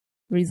the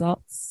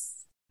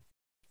results.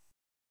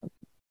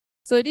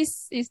 So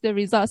this is the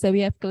results that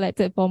we have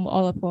collected from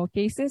all of our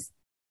cases.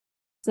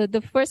 So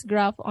the first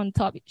graph on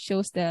top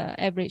shows the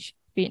average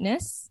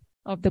fitness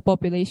of the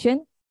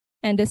population.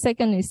 And the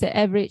second is the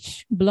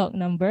average block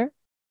number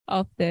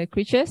of the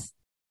creatures.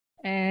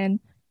 And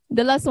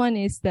the last one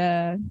is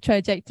the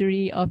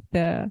trajectory of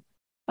the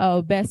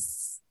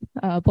best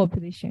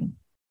population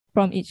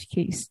from each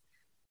case.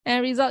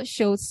 And result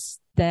shows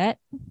that,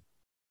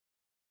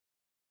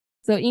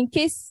 so in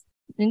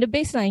the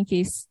baseline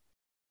case,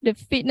 the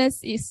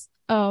fitness is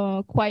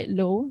quite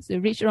low, so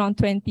reach around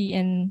 20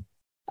 and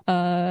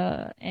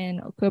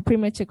occur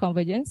premature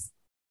convergence.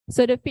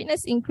 So the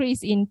fitness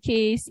increase in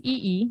case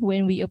EE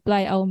when we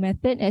apply our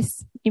method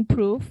has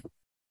improved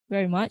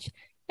very much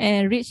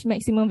and reached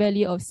maximum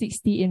value of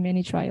 60 in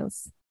many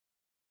trials.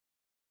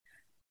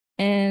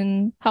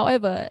 And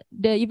however,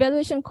 the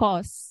evaluation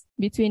costs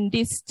between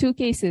these 2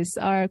 cases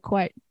are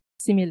quite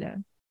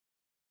similar.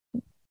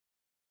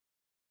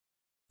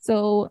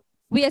 So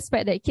we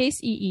expect that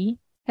case EE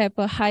have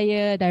a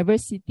higher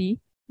diversity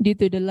due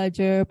to the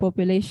larger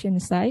population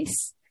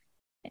size.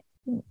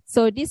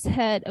 So this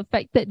had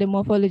affected the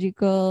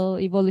morphological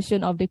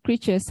evolution of the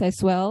creatures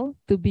as well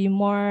to be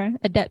more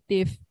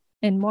adaptive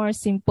and more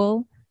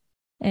simple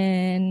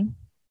and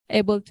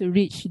able to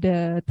reach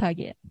the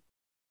target.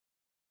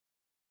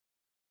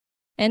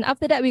 And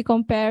after that, we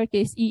compare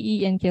case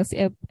EE and case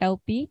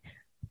LP,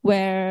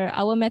 where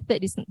our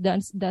method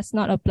does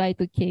not apply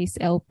to case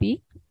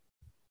LP,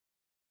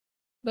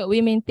 but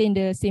we maintain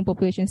the same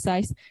population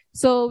size.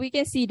 So we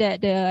can see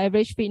that the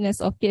average fitness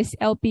of case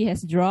LP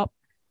has dropped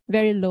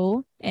very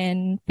low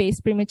and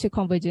face premature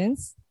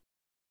convergence.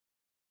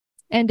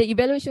 And the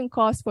evaluation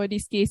cost for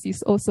this case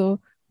is also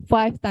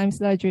 5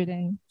 times larger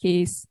than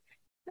case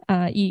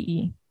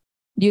EE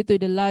due to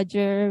the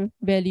larger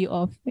value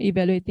of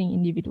evaluating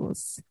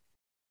individuals.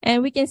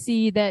 And we can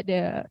see that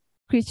the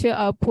creatures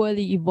are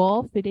poorly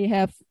evolved. They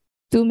have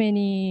too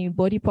many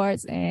body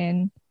parts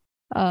and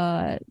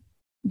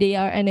they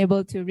are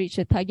unable to reach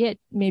a target,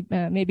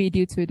 maybe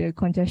due to the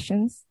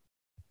congestions.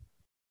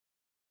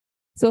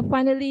 So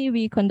finally,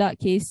 we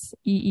conduct case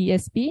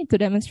EESP to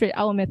demonstrate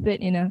our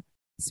method in a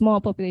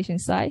small population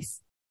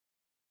size.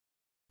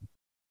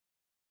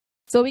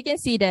 So we can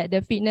see that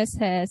the fitness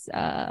has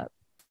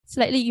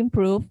slightly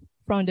improved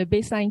from the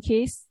baseline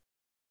case.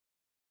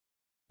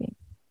 Okay.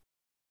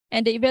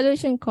 And the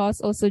evaluation costs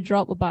also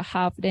dropped about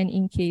half than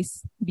in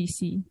case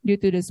BC due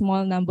to the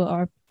small number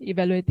of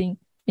evaluating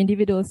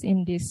individuals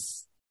in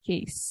this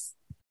case.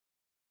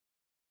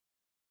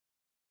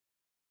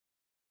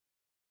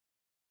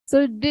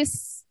 So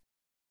this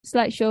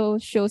slide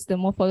shows the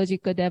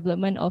morphological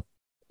development of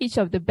each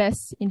of the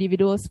best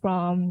individuals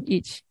from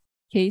each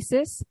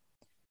cases.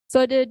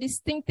 So the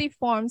distinctive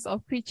forms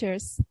of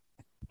creatures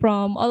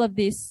from all of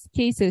these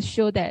cases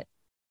show that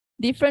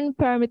different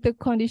parameter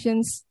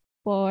conditions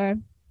for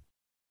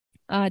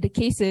the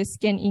cases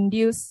can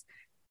induce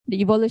the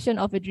evolution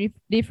of a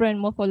different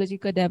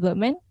morphological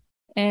development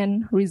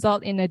and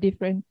result in a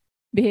different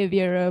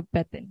behavioral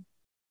pattern.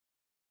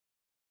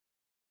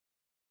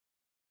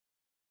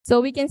 So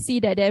we can see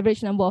that the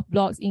average number of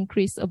blocks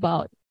increased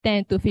about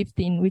 10 to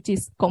 15, which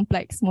is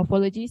complex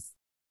morphologies.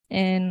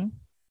 And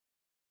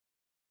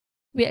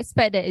we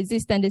expect that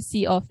exists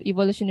tendency of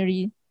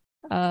evolutionary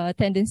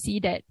tendency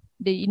that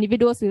the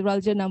individuals with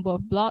larger number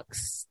of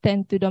blocks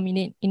tend to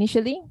dominate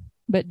initially,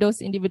 but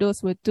those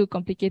individuals were too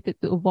complicated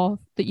to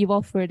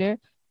evolve further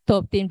to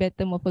obtain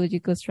better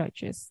morphological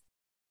structures.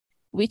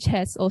 which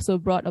has also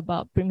brought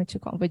about premature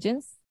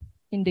convergence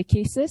in the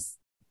cases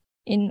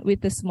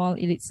with the small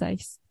elite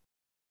size.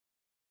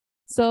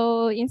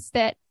 So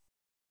instead,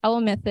 our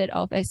method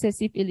of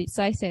excessive elite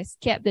size has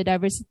kept the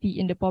diversity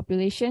in the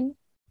population,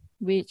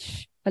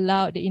 which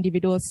allowed the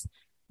individuals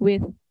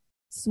with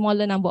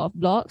smaller number of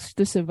blocks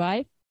to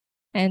survive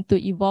and to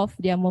evolve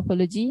their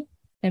morphology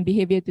and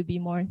behavior to be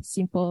more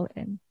simple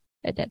and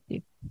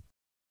adaptive.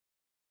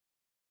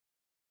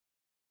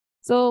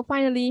 So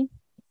finally,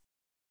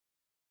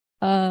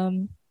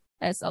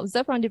 as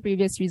observed from the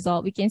previous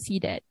result, we can see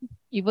that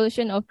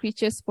evolution of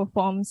creatures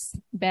performs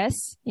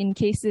best in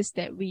cases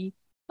that we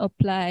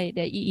apply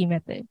the EE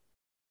method.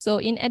 So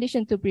in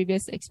addition to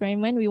previous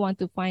experiment, we want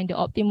to find the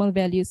optimal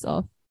values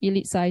of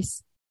elite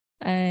size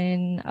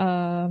and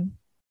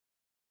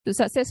to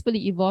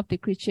successfully evolve the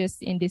creatures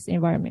in this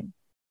environment.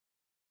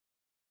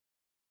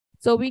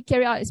 So we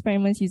carry out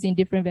experiments using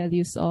different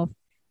values of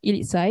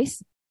elite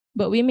size,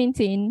 but we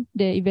maintain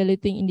the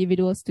evaluating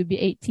individuals to be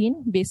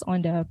 18 based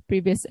on the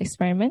previous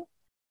experiment.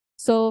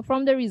 So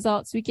from the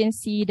results, we can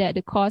see that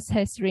the cost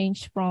has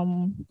ranged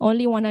from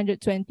only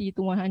 120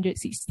 to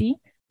 160,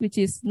 which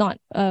is not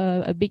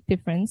a big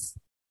difference.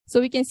 So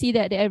we can see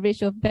that the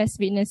average of best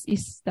fitness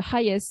is the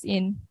highest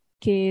in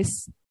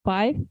case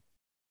 5,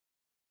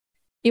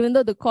 even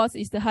though the cost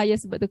is the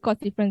highest, but the cost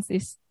difference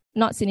is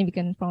not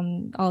significant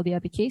from all the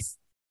other cases.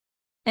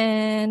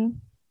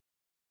 And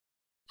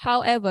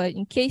however,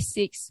 in case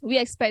 6, we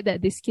expect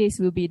that this case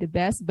will be the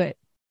best, but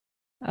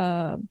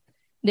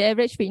the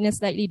average fitness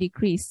slightly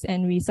decreased,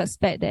 and we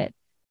suspect that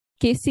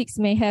case 6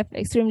 may have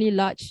extremely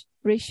large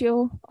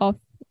ratio of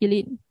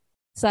elite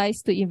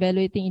size to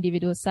evaluating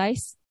individual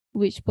size,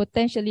 which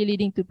potentially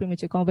leading to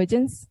premature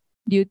convergence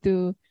due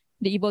to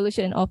the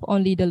evolution of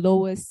only the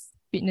lowest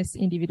fitness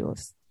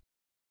individuals.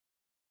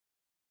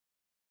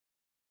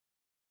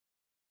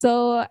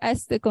 So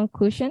as the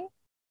conclusion,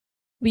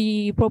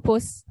 we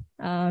propose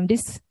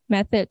this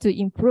method to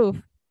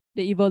improve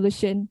the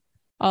evolution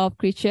of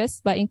creatures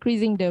by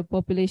increasing the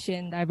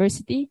population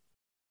diversity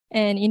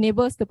and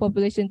enables the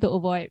population to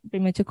avoid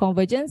premature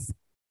convergence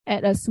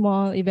at a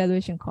small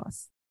evaluation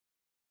cost.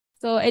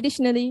 So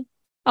additionally,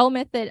 our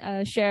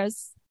method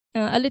shares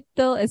a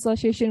little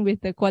association with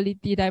the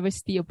quality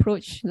diversity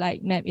approach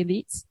like map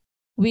elites,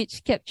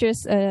 which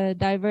captures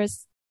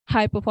diverse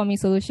high-performing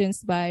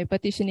solutions by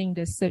partitioning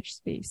the search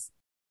space.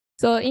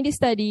 So in this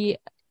study,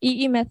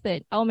 EE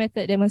method, our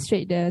method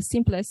demonstrates the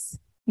simplest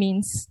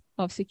means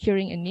of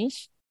securing a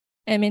niche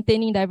and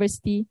maintaining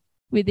diversity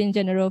within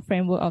general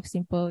framework of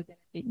simple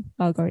genetic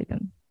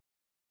algorithm.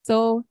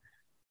 So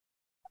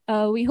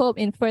we hope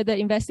in further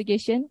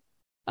investigation,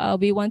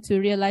 we want to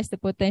realize the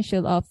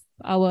potential of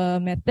our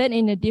method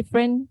in a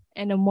different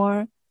and a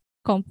more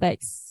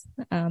complex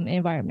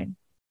environment.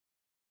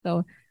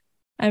 So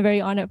I'm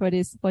very honored for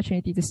this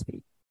opportunity to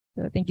speak.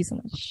 So thank you so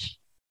much.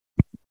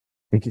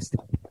 Thank you, Steve.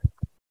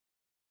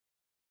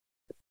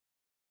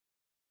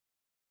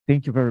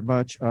 Thank you very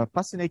much.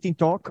 Fascinating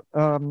talk.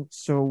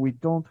 So we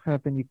don't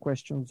have any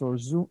questions or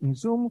in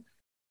Zoom,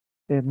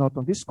 and not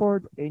on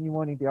Discord.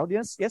 Anyone in the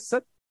audience? Yes,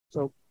 sir.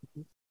 So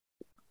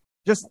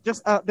just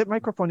the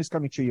microphone is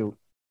coming to you.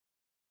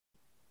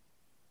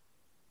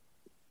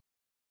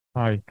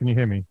 Hi, can you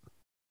hear me?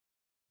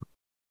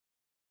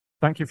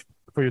 Thank you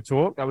for your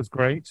talk. That was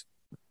great.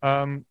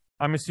 I'm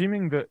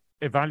assuming that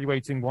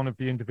evaluating one of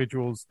the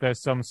individuals,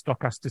 there's some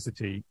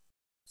stochasticity.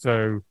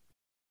 So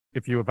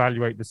if you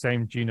evaluate the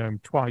same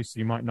genome twice,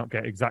 you might not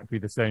get exactly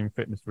the same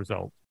fitness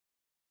result.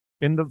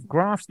 In the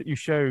graphs that you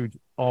showed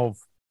of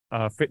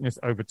fitness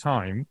over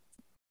time,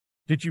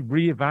 did you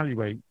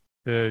reevaluate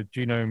the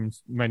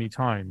genomes many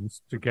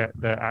times to get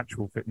their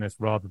actual fitness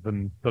rather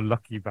than the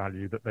lucky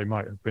value that they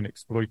might have been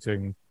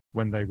exploiting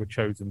when they were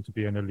chosen to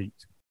be an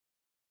elite?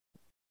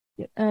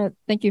 Yeah,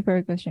 thank you for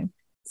your question.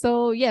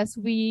 So yes,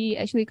 we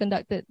actually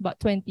conducted about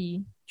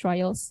 20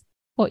 trials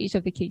for each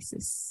of the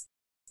cases.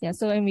 Yeah,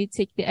 so and we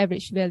take the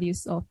average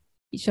values of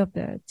each of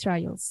the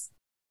trials.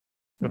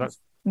 So that's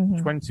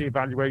 20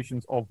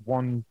 evaluations of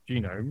one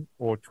genome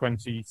or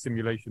 20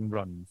 simulation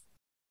runs?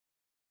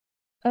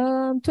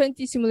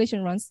 20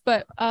 simulation runs,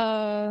 but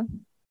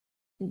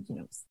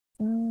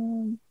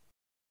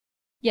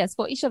yes,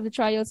 for each of the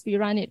trials, we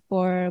run it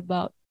for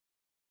about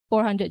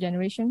 400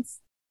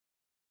 generations.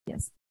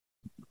 Yes.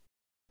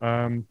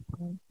 Do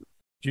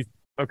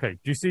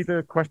you see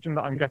the question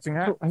that I'm getting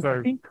at?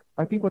 So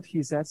I think what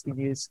he's asking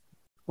is,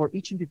 for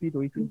each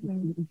individual, if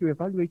you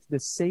evaluate the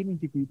same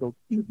individual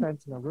 2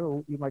 times in a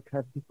row, you might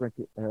have different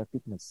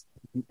fitness.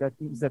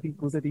 Is that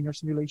included in your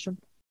simulation?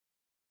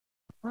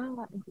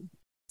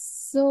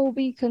 So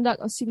we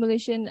conduct a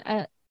simulation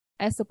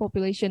as a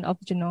population of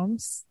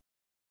genomes.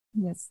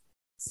 Yes.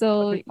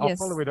 So I'll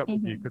follow it up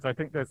with you because I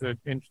think there's an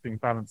interesting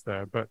balance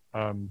there. But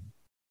I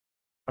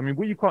mean,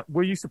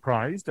 were you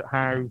surprised at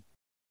how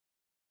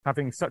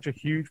having such a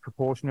huge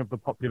proportion of the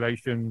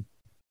population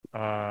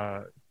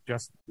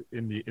just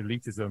in the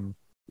elitism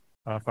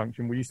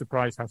function, were you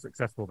surprised how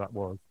successful that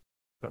was?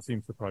 That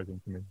seems surprising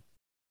to me.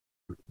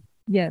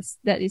 Yes,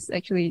 that is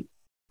actually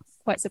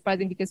quite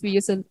surprising because we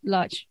use a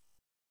large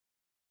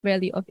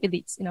value of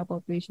elites in our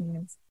population.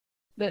 Yes.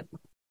 But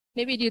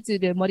maybe due to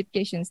the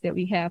modifications that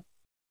we have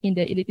in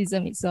the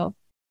elitism itself,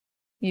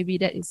 maybe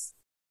that is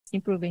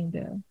improving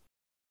the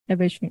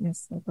average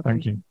fitness of the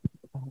population.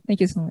 Thank you.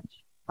 Thank you so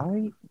much.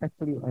 I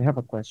have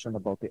a question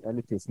about the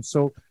elitism.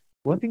 So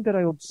one thing that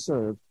I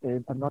observed,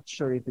 and I'm not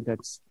sure if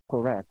that's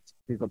correct,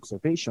 this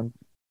observation,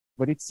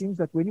 but it seems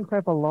that when you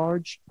have a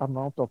large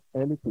amount of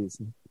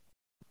elitism,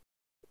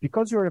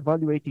 because you're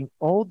evaluating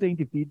all the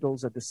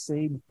individuals at the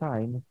same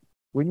time,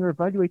 when you're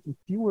evaluating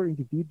fewer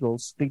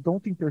individuals, they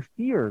don't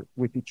interfere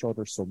with each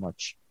other so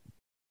much.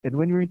 And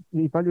when you're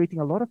evaluating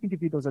a lot of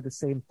individuals at the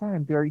same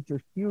time, they are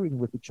interfering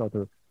with each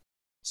other.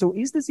 So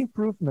is this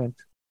improvement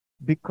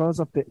because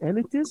of the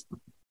elitism,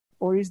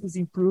 or is this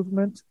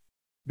improvement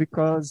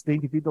because the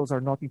individuals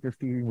are not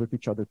interfering with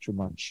each other too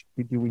much?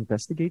 Did you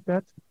investigate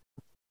that?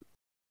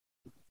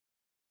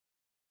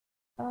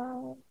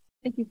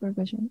 Thank you for the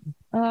question.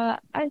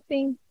 I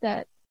think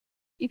that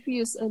if you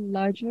use a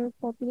larger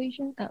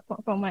population,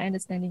 from my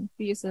understanding, if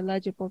you use a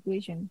larger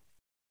population,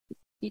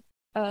 it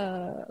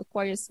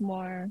acquires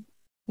more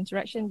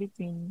interaction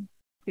between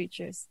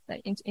creatures,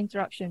 like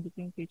interaction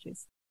between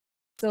creatures.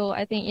 So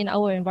I think in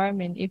our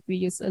environment, if we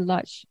use a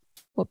large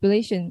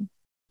population,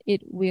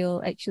 it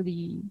will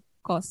actually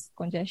cause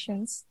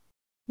congestions.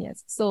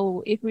 Yes.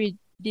 So if we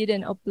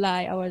didn't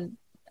apply our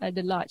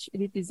the large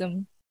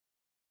elitism,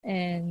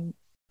 and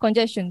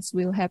congestions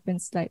will happen,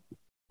 like,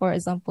 for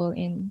example,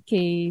 in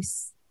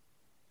case,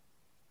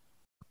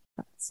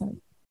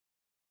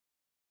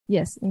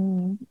 yes,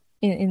 in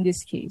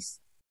this case,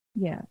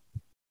 yeah.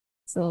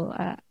 So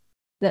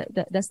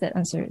does that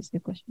answer the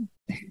question?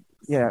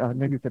 Yeah,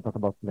 maybe we can talk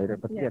about it later,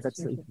 but yes, yeah,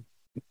 that's sure.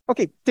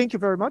 Okay. Thank you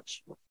very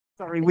much.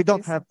 Sorry, we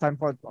don't have time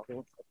for.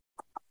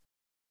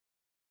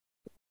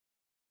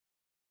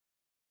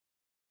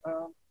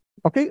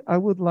 Okay, I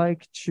would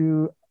like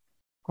to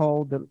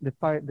call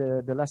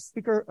the last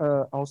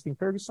speaker, Austin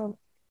Ferguson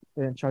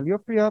and Charlie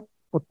Ofria.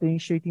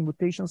 Potentiating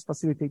Mutations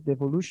facilitate the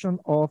evolution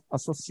of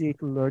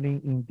associative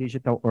learning in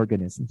digital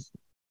organisms.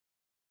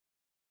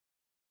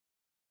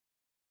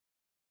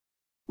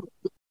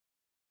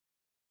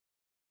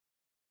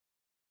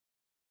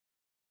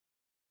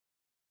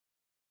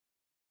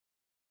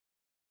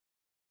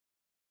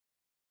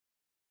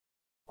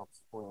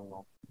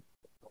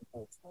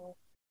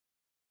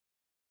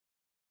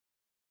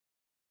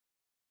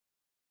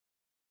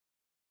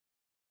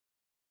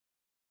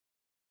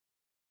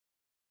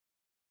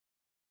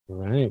 All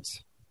right.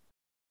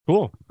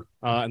 Cool.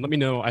 And let me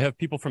know. I have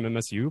people from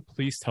MSU.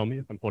 Please tell me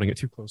if I'm holding it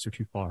too close or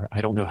too far. I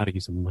don't know how to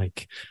use a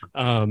mic.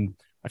 I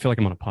feel like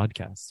I'm on a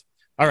podcast.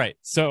 All right.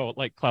 So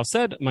like Klaus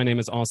said, my name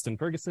is Austin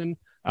Ferguson.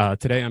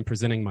 Today I'm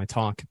presenting my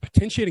talk,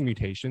 Potentiating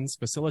Mutations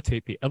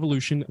Facilitate the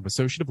Evolution of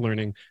Associative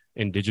Learning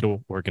in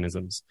Digital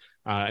Organisms.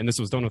 And this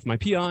was done with my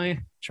PI,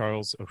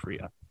 Charles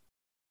Ofria.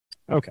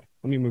 Okay.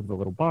 Let me move the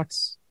little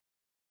box.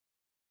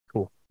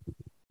 Cool.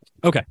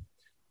 Okay.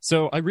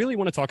 So I really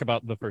want to talk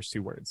about the first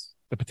two words,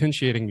 the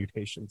potentiating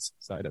mutations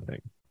side of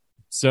things.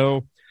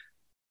 So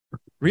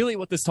really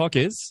what this talk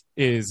is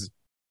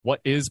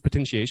what is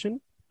potentiation?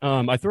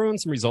 I throw in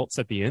some results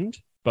at the end,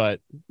 but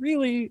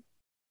really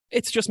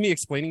it's just me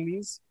explaining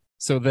these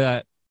so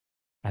that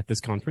at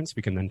this conference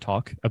we can then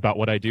talk about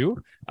what I do,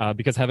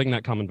 because having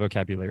that common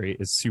vocabulary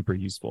is super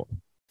useful.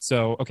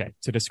 So, okay,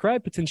 to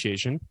describe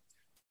potentiation,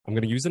 I'm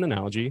going to use an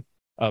analogy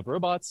of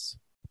robots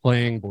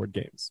playing board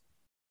games.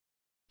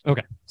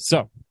 Okay,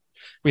 so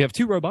we have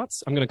two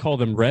robots. I'm going to call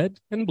them red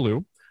and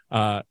blue.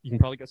 You can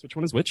probably guess which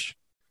one is which.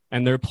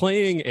 And they're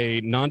playing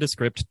a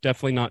nondescript,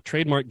 definitely not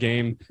trademark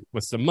game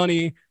with some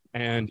money.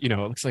 And, you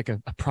know, it looks like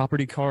a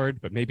property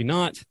card, but maybe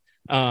not.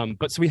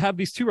 But so we have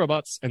these two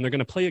robots, and they're going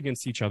to play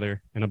against each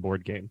other in a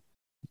board game.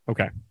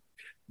 Okay.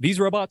 These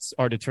robots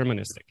are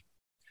deterministic.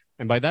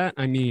 And by that,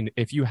 I mean,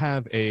 if you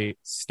have a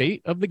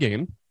state of the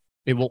game,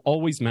 it will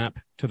always map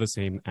to the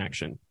same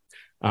action.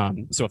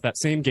 So if that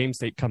same game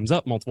state comes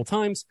up multiple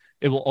times,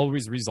 it will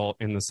always result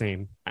in the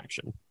same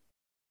action.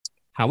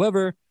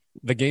 However,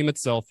 the game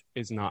itself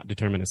is not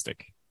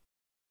deterministic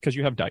because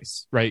you have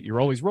dice, right?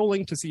 You're always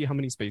rolling to see how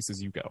many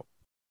spaces you go.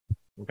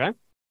 Okay?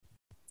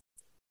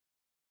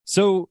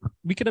 So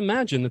we can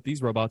imagine that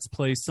these robots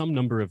play some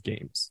number of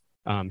games.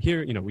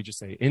 Here, you know, we just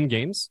say in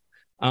games,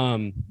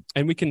 and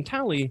we can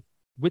tally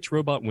which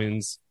robot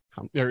wins,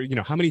 or, you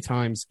know, how many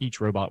times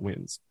each robot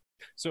wins.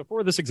 So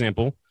for this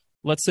example,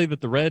 let's say that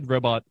the red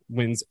robot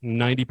wins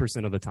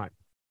 90% of the time.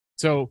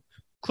 So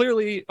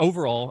clearly,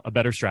 overall, a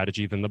better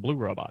strategy than the blue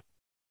robot.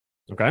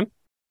 Okay?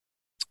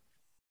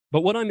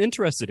 But what I'm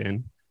interested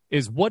in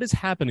is what is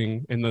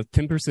happening in the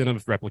 10%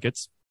 of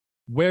replicates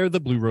where the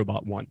blue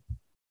robot won,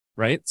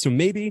 right? So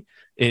maybe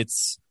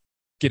it's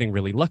getting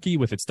really lucky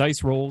with its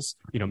dice rolls.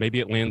 You know, maybe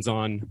it lands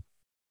on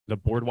the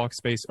boardwalk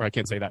space, or I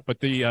can't say that,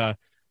 but the,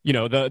 you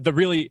know, the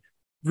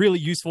really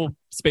useful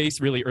space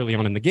really early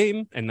on in the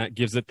game, and that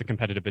gives it the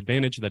competitive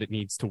advantage that it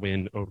needs to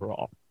win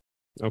overall.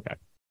 Okay.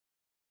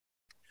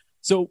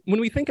 So when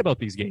we think about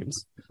these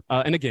games,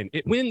 and again,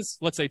 it wins,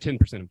 let's say 10%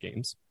 of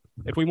games.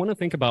 If we want to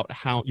think about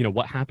how, you know,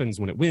 what happens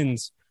when it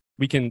wins,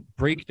 we can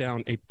break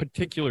down a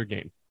particular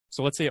game.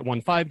 So let's say it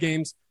won 5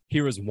 games.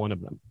 Here is one of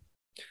them.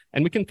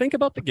 And we can think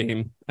about the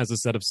game as a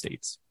set of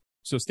states.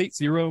 So state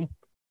 0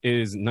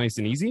 is nice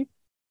and easy.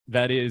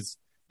 That is,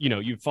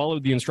 you've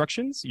followed the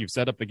instructions, you've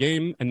set up the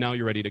game, and now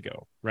you're ready to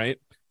go, right?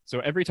 So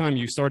every time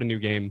you start a new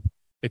game,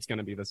 it's going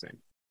to be the same.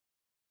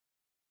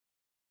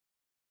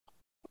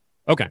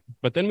 Okay,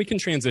 but then we can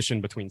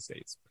transition between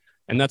states.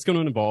 And that's going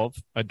to involve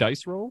a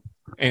dice roll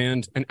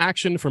and an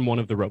action from one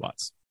of the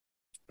robots.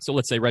 So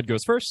let's say red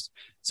goes first.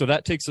 So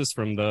that takes us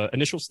from the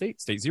initial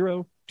state, state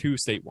 0, to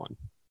state 1.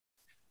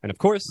 And of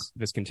course,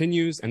 this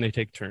continues and they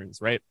take turns,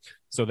 right?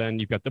 So then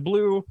you've got the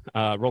blue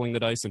rolling the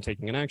dice and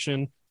taking an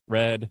action,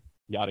 red,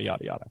 yada,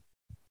 yada, yada.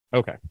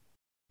 Okay.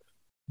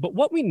 But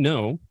what we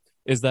know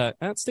is that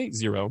at state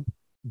 0,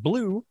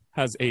 blue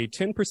has a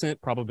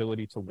 10%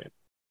 probability to win,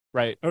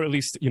 right? Or at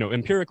least,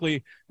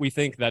 empirically, we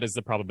think that is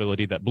the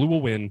probability that blue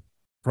will win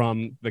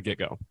from the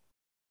get-go.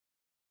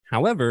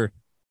 However,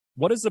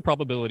 what is the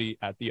probability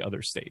at the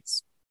other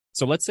states?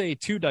 So let's say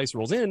 2 dice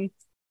rolls in,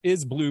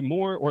 is blue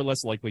more or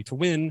less likely to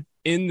win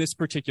in this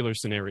particular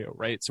scenario,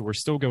 right? So we're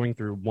still going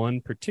through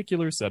one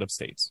particular set of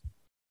states.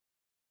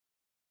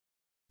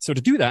 So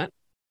to do that,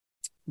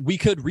 we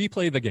could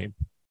replay the game.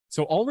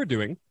 So all we're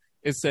doing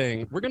is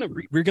saying we're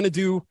gonna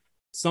do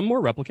some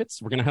more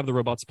replicates. We're gonna have the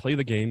robots play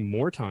the game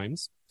more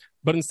times,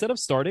 but instead of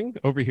starting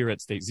over here at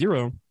state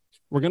 0,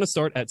 we're gonna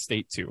start at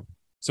state 2.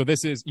 So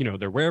this is,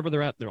 they're wherever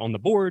they're at, they're on the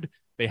board,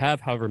 they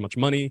have however much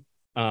money,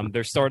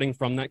 they're starting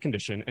from that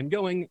condition and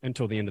going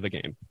until the end of the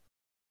game.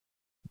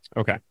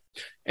 Okay.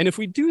 And if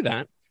we do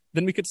that,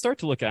 then we could start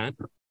to look at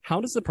how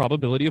does the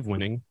probability of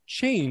winning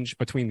change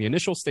between the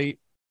initial state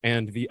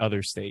and the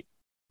other state.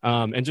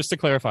 And just to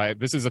clarify,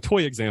 this is a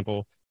toy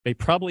example. They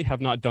probably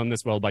have not done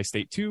this well by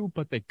state 2,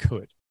 but they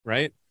could,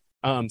 right?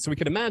 So we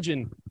could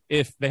imagine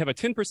if they have a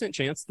 10%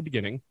 chance at the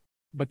beginning,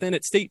 but then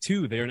at state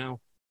 2, they are now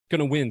going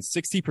to win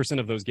 60%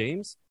 of those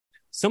games.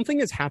 Something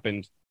has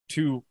happened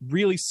to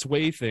really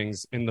sway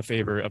things in the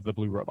favor of the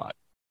blue robot.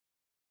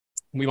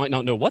 We might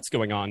not know what's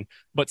going on,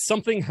 but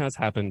something has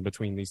happened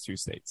between these 2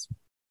 states.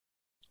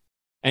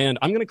 And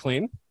I'm going to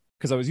claim,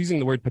 because I was using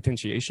the word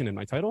potentiation in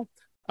my title,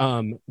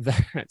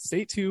 that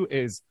state 2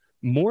 is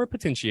more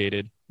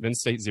potentiated than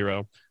state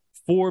 0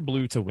 for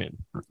blue to win.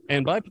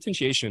 And by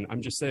potentiation,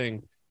 I'm just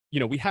saying,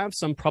 we have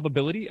some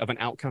probability of an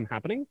outcome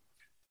happening,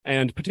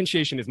 and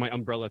potentiation is my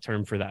umbrella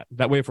term for that.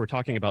 That way, if we're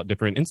talking about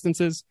different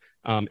instances,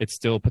 it's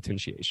still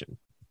potentiation.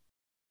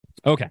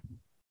 Okay,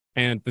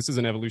 and this is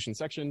an evolution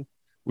section.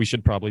 We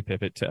should probably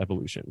pivot to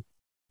evolution.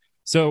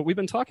 So we've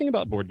been talking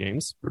about board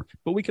games,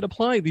 but we could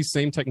apply these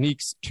same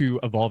techniques to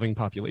evolving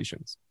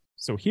populations.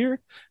 So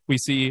here we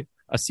see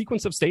a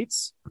sequence of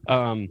states.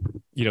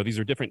 These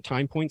are different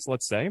time points,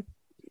 let's say.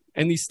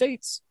 And these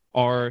states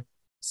are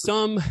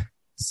some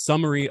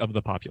summary of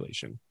the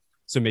population.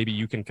 So maybe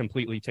you can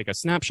completely take a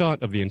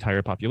snapshot of the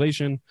entire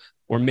population,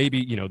 or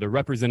maybe, the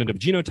representative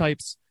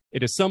genotypes.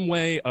 It is some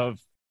way of,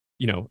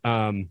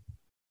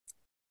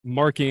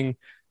 marking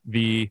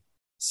the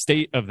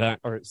state of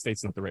that, or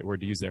state's not the right word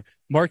to use there,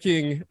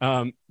 marking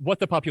what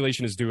the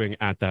population is doing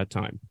at that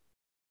time.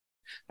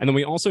 And then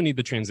we also need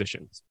the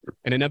transitions.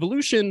 And in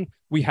evolution,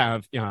 we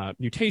have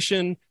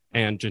mutation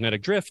and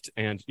genetic drift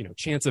and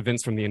chance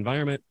events from the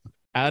environment,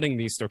 adding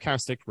these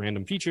stochastic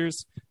random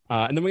features.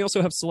 And then we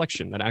also have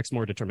selection that acts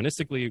more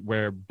deterministically,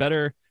 where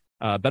better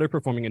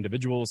performing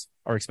individuals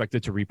are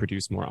expected to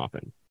reproduce more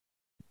often.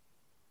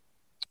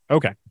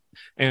 Okay,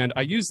 and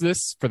I use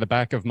this for the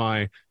back of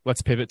my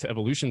let's pivot to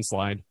evolution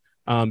slide,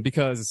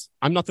 because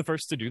I'm not the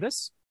first to do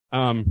this.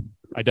 I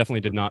definitely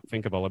did not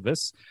think of all of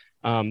this.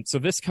 So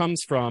this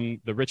comes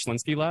from the Rich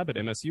Linsky lab at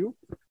MSU,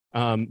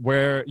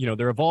 where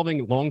they're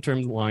evolving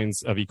long-term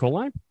lines of E.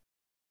 coli.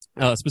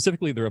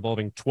 Specifically, they're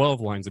evolving 12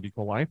 lines of E.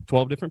 coli,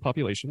 12 different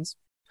populations,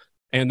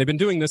 and they've been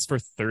doing this for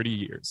 30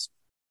 years.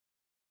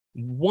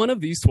 One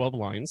of these 12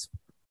 lines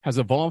has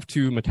evolved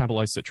to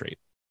metabolize citrate.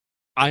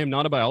 I am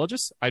not a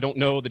biologist. I don't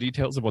know the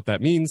details of what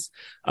that means.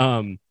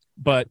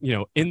 But,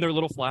 in their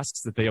little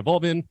flasks that they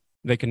evolve in,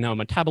 they can now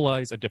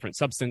metabolize a different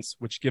substance,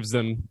 which gives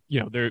them,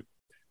 they're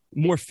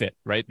more fit,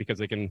 right? Because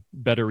they can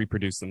better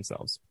reproduce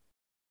themselves.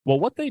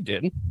 Well, what they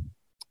did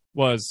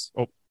was,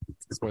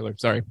 spoiler,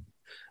 sorry.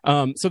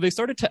 So they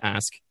started to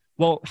ask,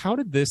 well, how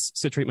did this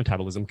citrate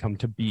metabolism come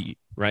to be,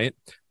 right?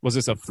 Was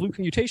this a fluke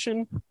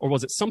mutation, or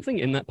was it something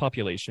in that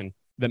population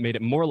that made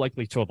it more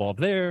likely to evolve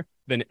there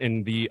than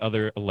in the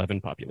other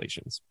 11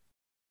 populations?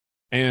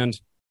 And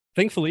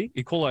thankfully,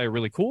 E. coli are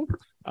really cool.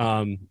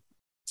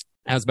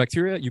 As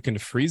bacteria, you can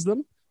freeze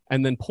them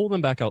and then pull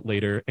them back out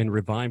later and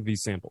revive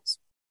these samples.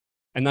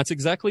 And that's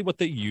exactly what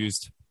they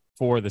used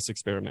for this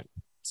experiment.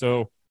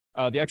 So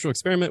the actual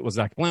experiment was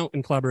Zach Blount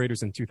and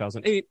collaborators in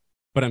 2008,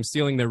 but I'm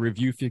stealing their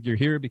review figure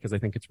here because I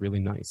think it's really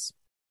nice.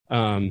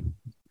 I'm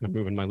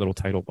moving my little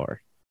title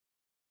bar.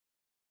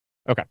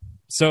 Okay,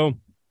 so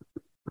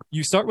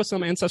you start with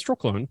some ancestral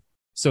clone.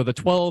 So the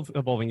 12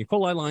 evolving E.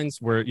 coli lines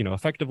were,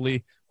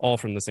 effectively all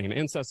from the same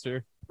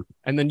ancestor,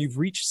 and then you've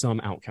reached some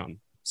outcome.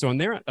 So in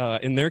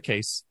their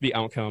case, the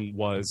outcome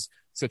was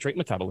citrate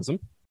metabolism.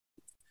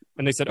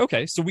 And they said,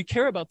 okay, so we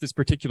care about this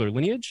particular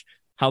lineage,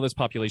 how this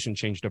population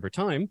changed over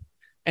time,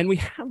 and we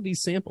have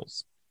these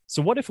samples.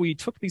 So what if we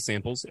took these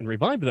samples and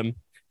revived them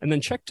and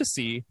then checked to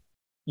see,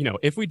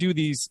 if we do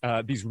these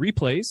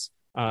replays,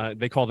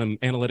 they call them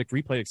analytic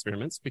replay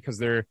experiments because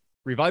they're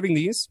reviving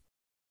these,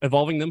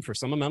 evolving them for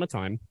some amount of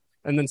time,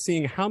 and then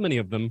seeing how many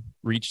of them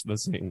reach the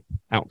same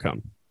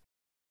outcome.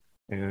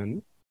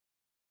 And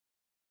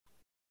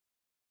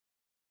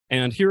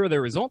here are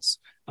their results.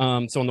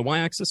 So on the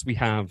y-axis, we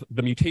have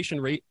the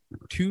mutation rate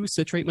to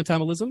citrate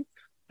metabolism.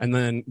 And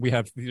then we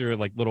have, these are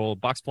like little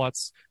box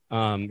plots.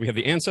 We have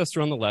the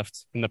ancestor on the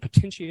left and the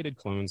potentiated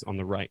clones on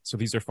the right. So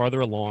these are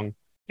farther along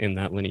in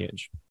that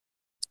lineage.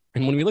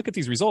 And when we look at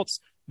these results,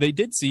 they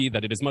did see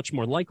that it is much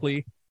more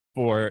likely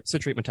for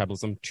citrate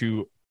metabolism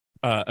to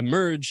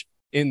emerge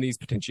in these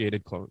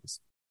potentiated clones,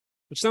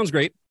 which sounds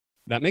great.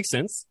 That makes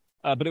sense.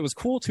 But it was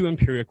cool to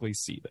empirically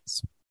see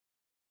this.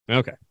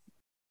 Okay.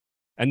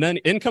 And then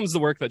in comes the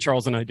work that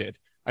Charles and I did.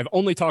 I've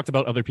only talked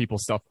about other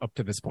people's stuff up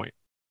to this point.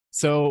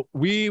 So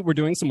we were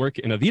doing some work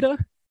in Avita,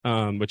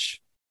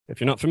 which,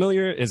 if you're not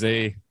familiar, is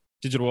a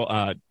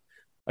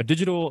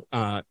digital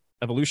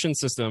evolution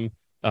system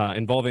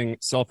involving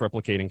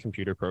self-replicating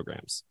computer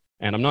programs.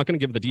 And I'm not going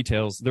to give the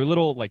details. They're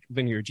little like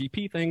linear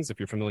GP things, if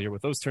you're familiar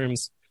with those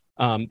terms.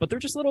 But they're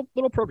just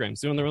little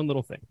programs doing their own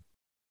little thing.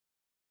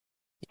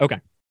 Okay.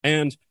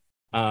 And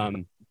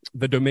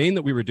the domain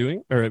that we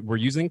were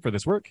using for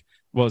this work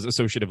was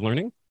associative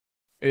learning.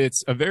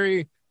 It's a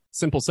very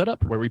simple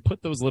setup where we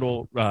put those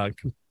little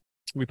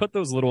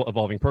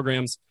evolving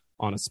programs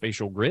on a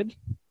spatial grid,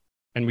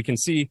 and we can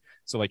see,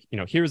 so like,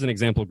 here's an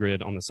example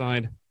grid on the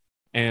side,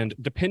 and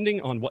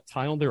depending on what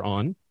tile they're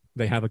on,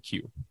 they have a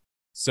queue.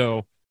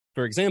 So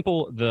for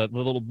example, the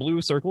little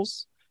blue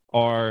circles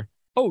are,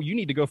 oh, you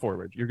need to go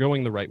forward. You're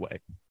going the right way.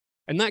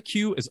 And that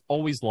queue is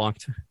always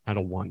locked at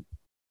a 1.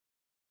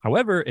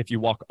 However, if you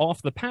walk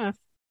off the path,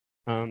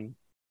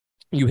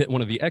 you hit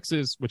one of the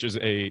X's, which is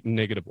a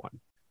 -1.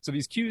 So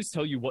these cues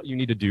tell you what you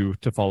need to do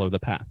to follow the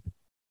path.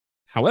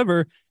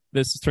 However,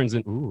 this turns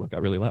in, ooh, it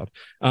got really loud.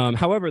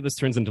 However, this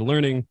turns into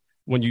learning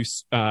when you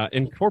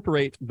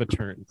incorporate the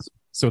turns.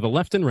 So the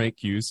left and right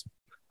cues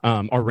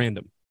are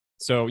random.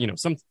 So,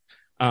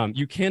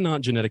 you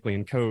cannot genetically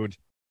encode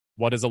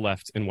what is a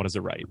left and what is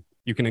a right.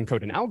 You can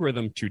encode an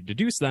algorithm to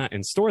deduce that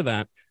and store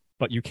that,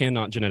 but you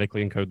cannot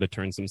genetically encode the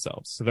turns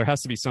themselves. So there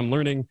has to be some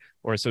learning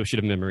or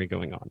associative memory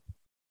going on.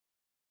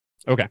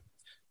 Okay,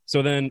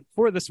 so then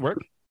for this work,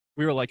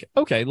 we were like,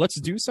 okay, let's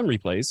do some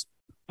replays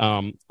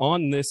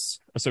on this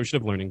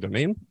associative learning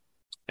domain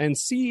and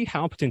see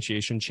how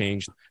potentiation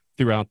changed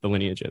throughout the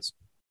lineages,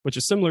 which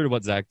is similar to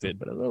what Zach did,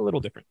 but a little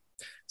different.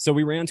 So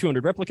we ran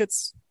 200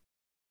 replicates,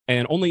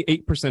 and only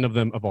 8% of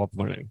them evolved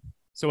learning.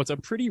 So it's a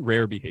pretty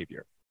rare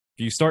behavior.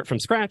 If you start from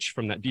scratch,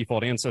 from that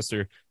default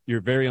ancestor,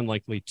 you're very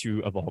unlikely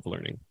to evolve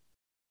learning.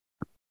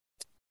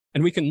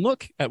 And we can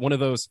look at one of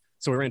those.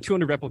 So we ran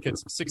 200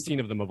 replicates, 16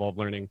 of them evolved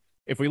learning.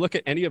 If we look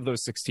at any of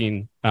those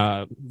 16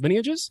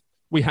 lineages,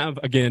 we have,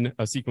 again,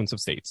 a sequence of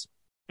states.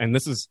 And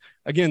this is,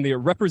 again, the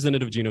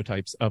representative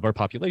genotypes of our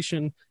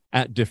population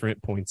at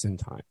different points in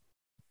time.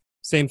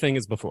 Same thing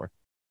as before.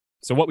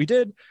 So what we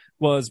did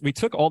was we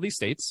took all these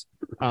states,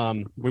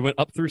 we went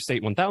up through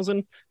state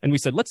 1000, and we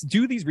said, let's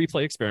do these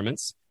replay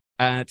experiments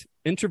at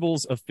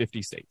intervals of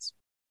 50 states.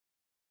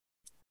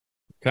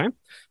 Okay,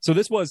 so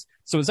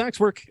Zach's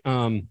work,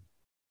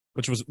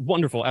 which was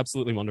wonderful,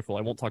 absolutely wonderful.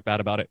 I won't talk bad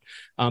about it.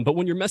 But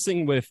when you're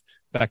messing with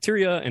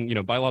bacteria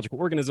and biological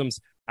organisms,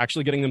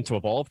 actually getting them to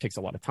evolve takes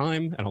a lot of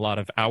time and a lot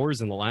of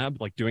hours in the lab,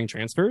 like doing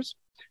transfers.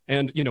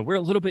 And we're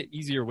a little bit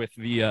easier with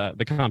the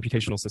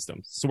computational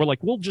systems. So we're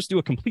like, we'll just do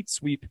a complete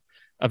sweep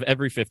of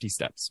every 50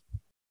 steps.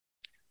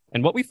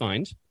 And what we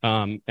find,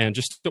 and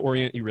just to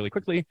orient you really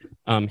quickly,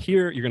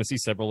 here you're going to see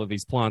several of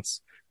these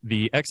plots.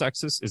 The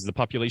x-axis is the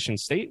population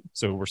state.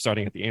 So we're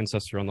starting at the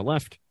ancestor on the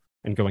left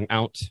and going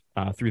out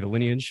through the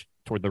lineage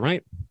toward the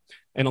right.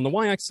 And on the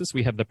y-axis,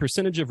 we have the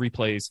percentage of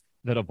replays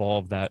that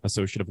evolve that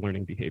associative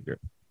learning behavior.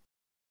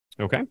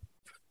 Okay,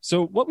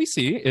 so what we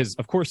see is,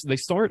 of course, they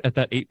start at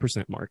that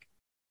 8% mark.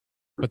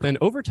 But then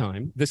over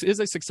time, this is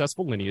a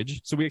successful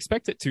lineage. So we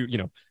expect it to,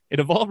 it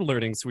evolved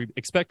learning. So we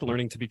expect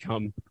learning to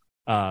become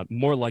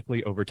more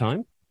likely over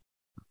time.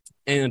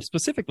 And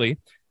specifically,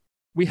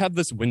 we have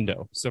this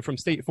window. So from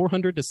state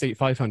 400 to state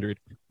 500,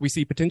 we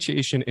see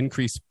potentiation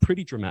increase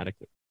pretty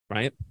dramatically,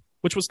 right?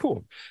 Which was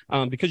cool,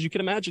 because you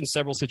can imagine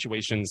several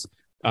situations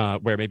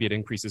where maybe it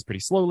increases pretty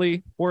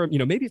slowly, or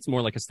maybe it's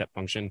more like a step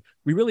function.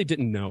 We really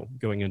didn't know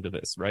going into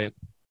this, right?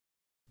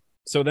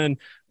 So then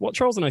what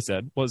Charles and I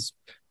said was,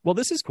 well,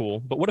 this is cool,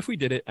 but what if we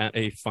did it at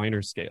a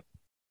finer scale?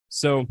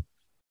 So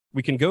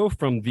we can go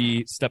from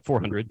the step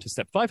 400 to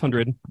step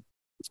 500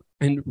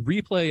 and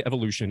replay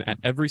evolution at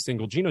every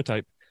single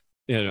genotype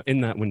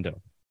in that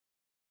window.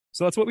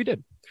 So that's what we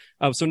did.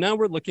 So now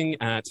we're looking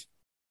at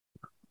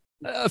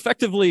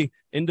effectively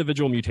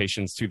individual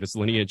mutations to this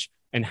lineage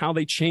and how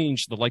they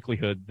change the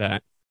likelihood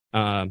that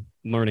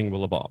learning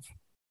will evolve.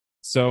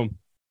 So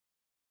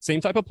same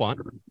type of plot,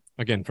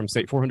 again, from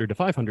state 400 to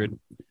 500,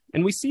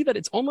 and we see that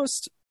it's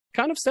almost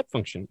kind of step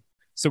function.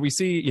 So we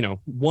see,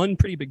 one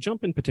pretty big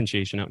jump in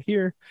potentiation out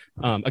here.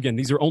 Again,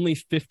 these are only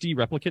 50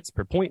 replicates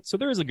per point, so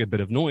there is a good bit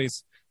of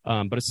noise,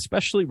 but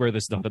especially where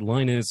this dotted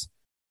line is,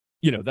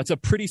 that's a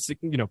pretty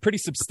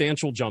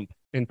substantial jump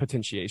in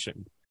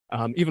potentiation.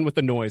 Even with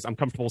the noise, I'm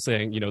comfortable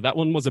saying, that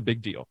one was a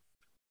big deal.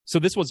 So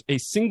this was a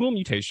single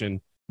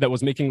mutation that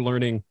was making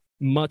learning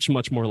much,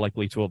 much more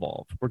likely to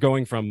evolve. We're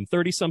going from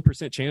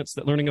 30-some% chance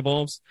that learning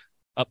evolves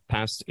up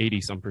past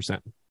 80-some%.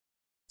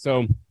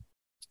 So,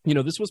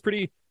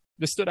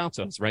 this stood out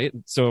to us, right?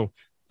 So,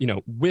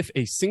 with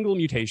a single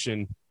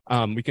mutation,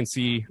 we can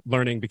see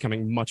learning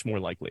becoming much more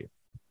likely.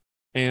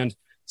 And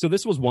so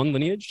this was one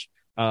lineage.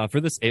 For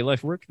this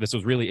ALIFE work, this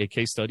was really a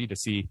case study to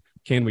see,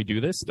 can we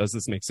do this? Does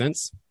this make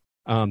sense?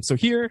 So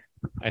here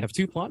I have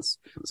 2 plots.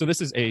 So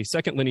this is a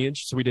second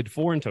lineage. So we did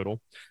 4 in total.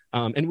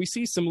 And we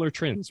see similar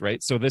trends,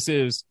 right? So this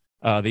is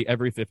the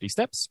every 50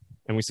 steps.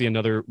 And we see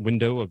another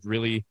window of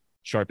really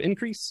sharp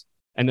increase.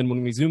 And then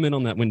when we zoom in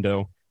on that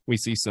window, we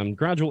see some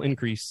gradual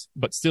increase,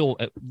 but still,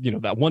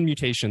 that one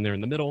mutation there in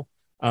the middle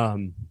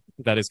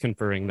that is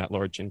conferring that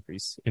large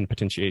increase in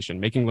potentiation,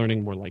 making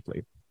learning more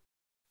likely.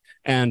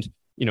 And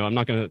I'm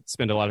not going to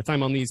spend a lot of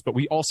time on these, but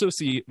we also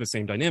see the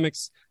same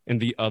dynamics in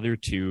the other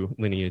 2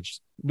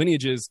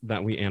 lineages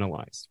that we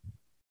analyzed.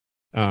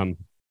 Even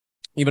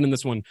in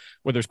this one,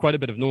 where there's quite a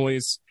bit of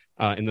noise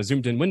in the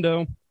zoomed in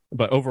window,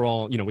 but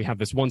overall, we have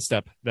this one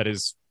step that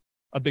is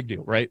a big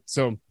deal, right?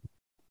 So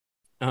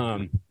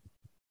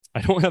I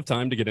don't have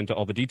time to get into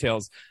all the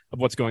details of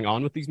what's going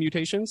on with these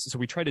mutations. So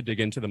we try to dig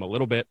into them a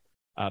little bit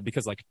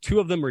because 2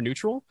 of them were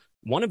neutral,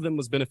 1 of them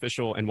was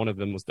beneficial, and 1 of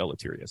them was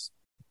deleterious.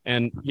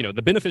 And,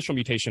 the beneficial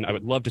mutation I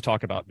would love to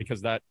talk about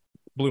because that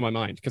blew my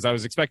mind, because I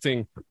was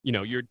expecting,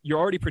 you're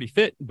already pretty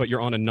fit, but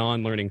you're on a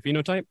non-learning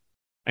phenotype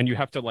and you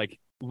have to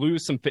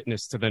lose some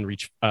fitness to then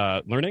reach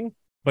learning.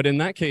 But in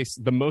that case,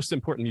 the most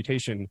important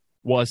mutation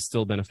was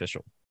still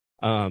beneficial.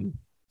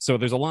 So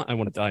there's a lot I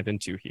want to dive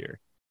into here.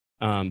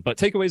 But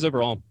takeaways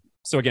overall.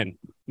 So again,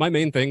 my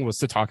main thing was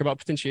to talk about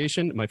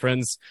potentiation. My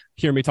friends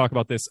hear me talk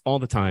about this all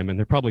the time, and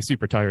they're probably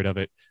super tired of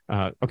it.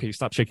 Okay, you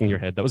stop shaking your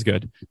head. That was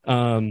good.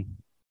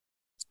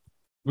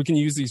 We can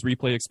use these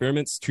replay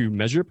experiments to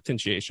measure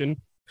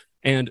potentiation.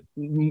 And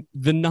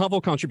the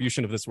novel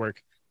contribution of this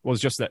work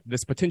was just that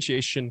this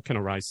potentiation can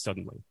arise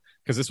suddenly,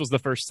 because this was the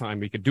first time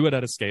we could do it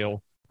at a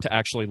scale to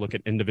actually look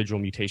at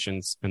individual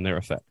mutations and their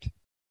effect.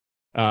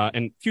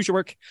 And future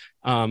work,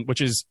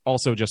 which is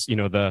also just,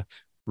 the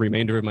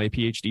remainder of my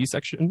PhD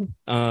section.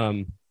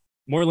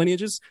 More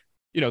lineages.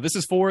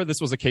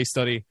 This was a case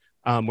study.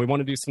 We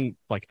want to do some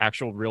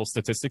actual real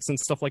statistics and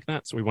stuff like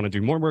that. So we want to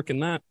do more work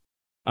in that.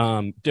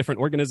 Different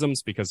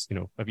organisms, because,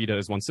 Avida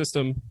is one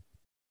system,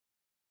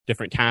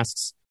 different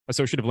tasks.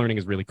 Associative learning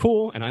is really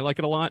cool and I like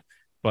it a lot,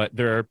 but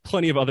there are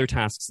plenty of other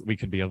tasks that we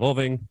could be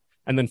evolving.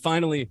 And then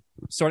finally,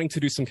 starting to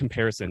do some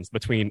comparisons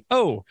between,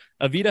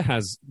 Avida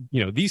has,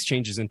 these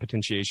changes in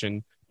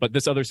potentiation, but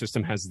this other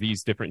system has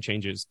these different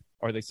changes.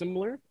 Are they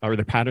similar? Are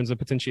there patterns of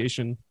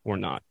potentiation or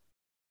not?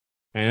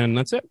 And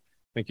that's it.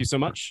 Thank you so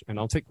much. And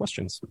I'll take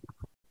questions.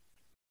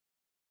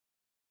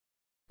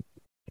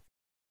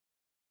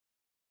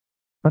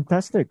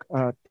 Fantastic.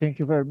 Thank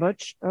you very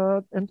much.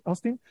 And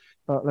Austin,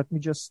 let me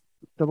just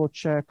double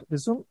check the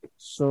Zoom.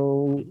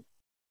 So,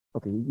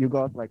 okay, you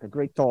got a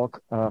great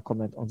talk,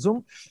 comment on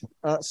Zoom.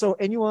 So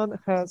anyone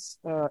has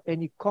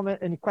any comment,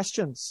 any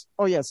questions?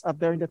 Oh, yes, up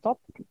there in the top.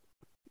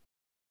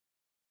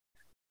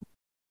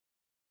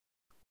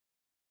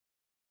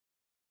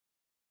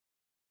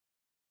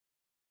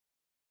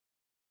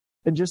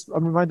 And just a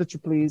reminder to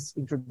please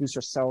introduce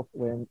yourself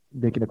when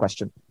making a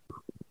question.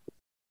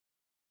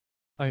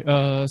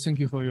 Hi, thank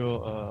you for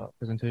your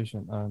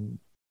presentation.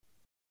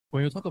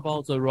 When you talk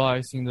about the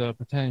rise in the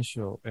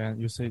potential,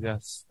 and you say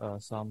that's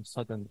some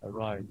sudden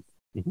rise,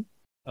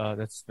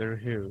 that's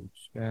very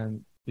huge.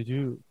 And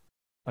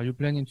are you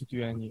planning to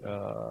do any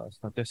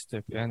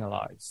statistic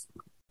analysis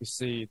to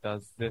see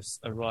does this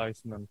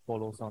arisement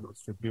follow some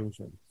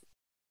distribution?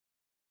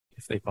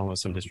 If they follow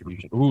some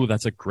distribution. Ooh,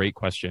 that's a great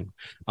question.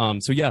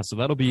 So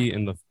that'll be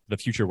in the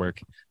future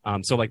work.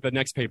 So the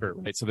next paper,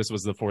 right? So this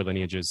was the 4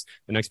 lineages.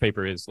 The next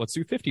paper is let's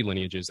do 50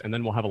 lineages, and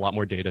then we'll have a lot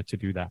more data to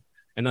do that.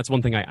 And that's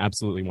one thing I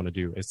absolutely want to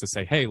do is to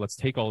say, hey, let's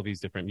take all of these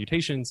different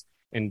mutations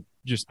and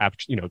just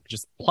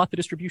plot the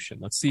distribution.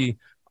 Let's see,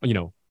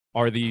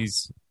 are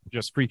these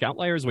just freak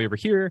outliers way over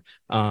here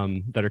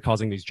that are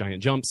causing these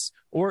giant jumps,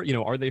 or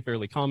are they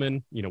fairly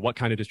common? What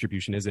kind of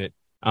distribution is it?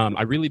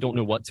 I really don't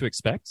know what to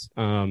expect.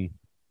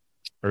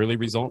 Early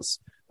results,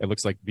 it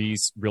looks like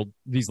these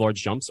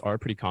large jumps are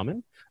pretty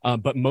common,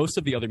 but most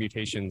of the other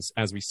mutations,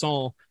 as we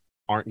saw,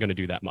 aren't going to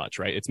do that much,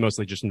 right? It's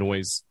mostly just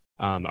noise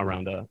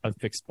around a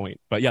fixed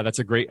point. But yeah, that's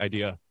a great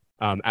idea.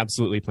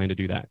 Absolutely plan to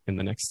do that in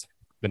the next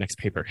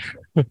paper.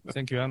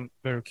 Thank you. I'm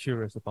very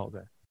curious about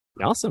that.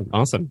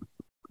 Awesome.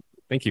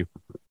 Thank you.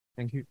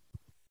 Thank you.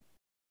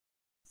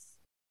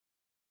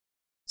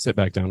 Sit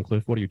back down,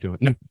 Cliff. What are you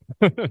doing?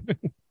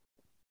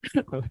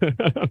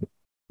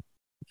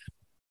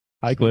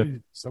 Hi, Cliff.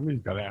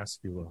 Somebody's got to ask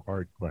you a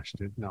hard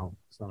question. No,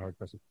 it's not a hard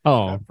question.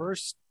 Oh,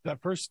 That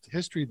first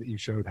history that you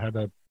showed had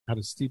a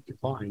steep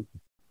decline.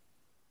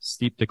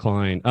 steep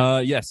decline.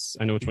 Yes,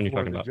 I know which one you're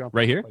talking about.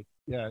 Right here?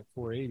 Yeah, at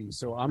 480.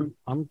 So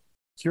I'm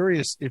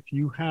curious if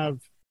you have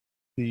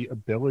the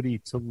ability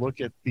to look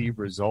at the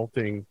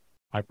resulting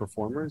high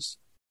performers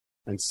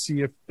and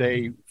see if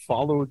they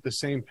followed the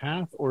same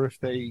path or if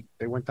they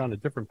went down a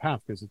different path,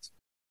 because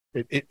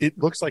it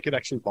looks like it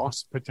actually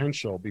lost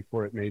potential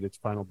before it made its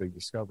final big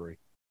discovery.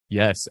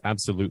 Yes,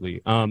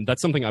 absolutely.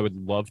 That's something I would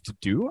love to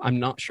do. I'm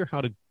not sure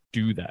how to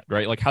do that,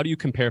 right? Like, how do you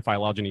compare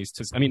phylogenies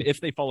to, I mean, if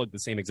they followed the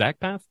same exact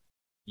path,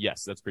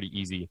 yes, that's pretty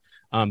easy.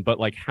 But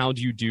like, how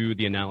do you do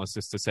the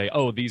analysis to say,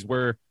 oh, these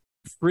were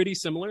pretty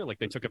similar, like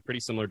they took a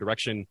pretty similar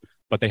direction,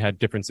 but they had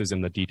differences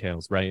in the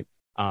details, right?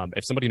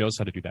 If somebody knows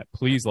how to do that,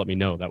 please let me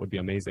know. That would be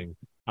amazing.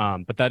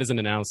 But that is an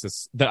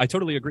analysis that I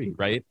totally agree,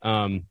 right?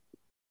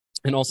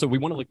 And also, we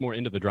want to look more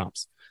into the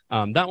drops.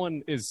 That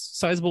one is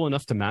sizable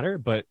enough to matter,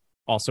 but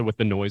also with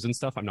the noise and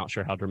stuff, I'm not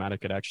sure how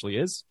dramatic it actually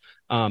is.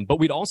 But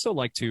we'd also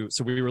like to,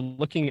 so we were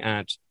looking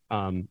at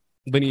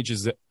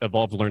lineages that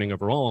evolved learning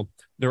overall.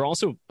 There are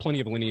also plenty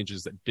of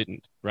lineages that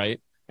didn't,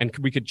 right? And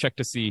we could check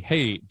to see,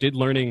 hey, did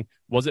learning,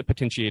 was it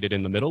potentiated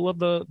in the middle of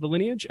the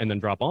lineage and then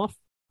drop off?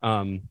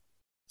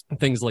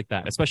 Things like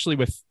that, especially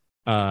with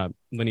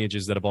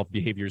lineages that evolve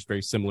behaviors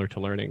very similar to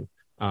learning.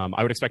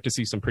 I would expect to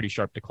see some pretty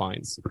sharp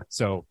declines.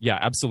 So yeah,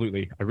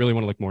 absolutely. I really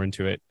want to look more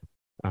into it.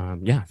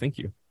 Yeah, thank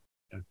you.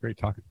 Yeah, great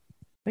talking.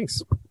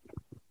 Thanks.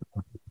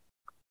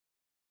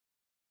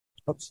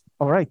 Oops.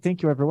 All right,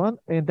 thank you, everyone.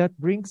 And that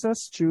brings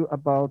us to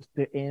about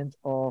the end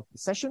of the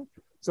session.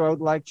 So I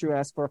would like to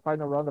ask for a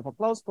final round of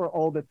applause for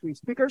all the three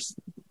speakers.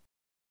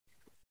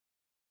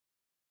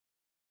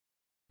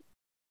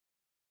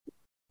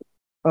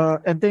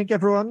 And thank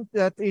everyone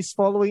that is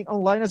following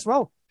online as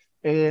well.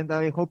 And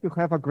I hope you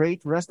have a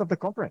great rest of the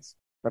conference.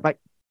 Bye-bye.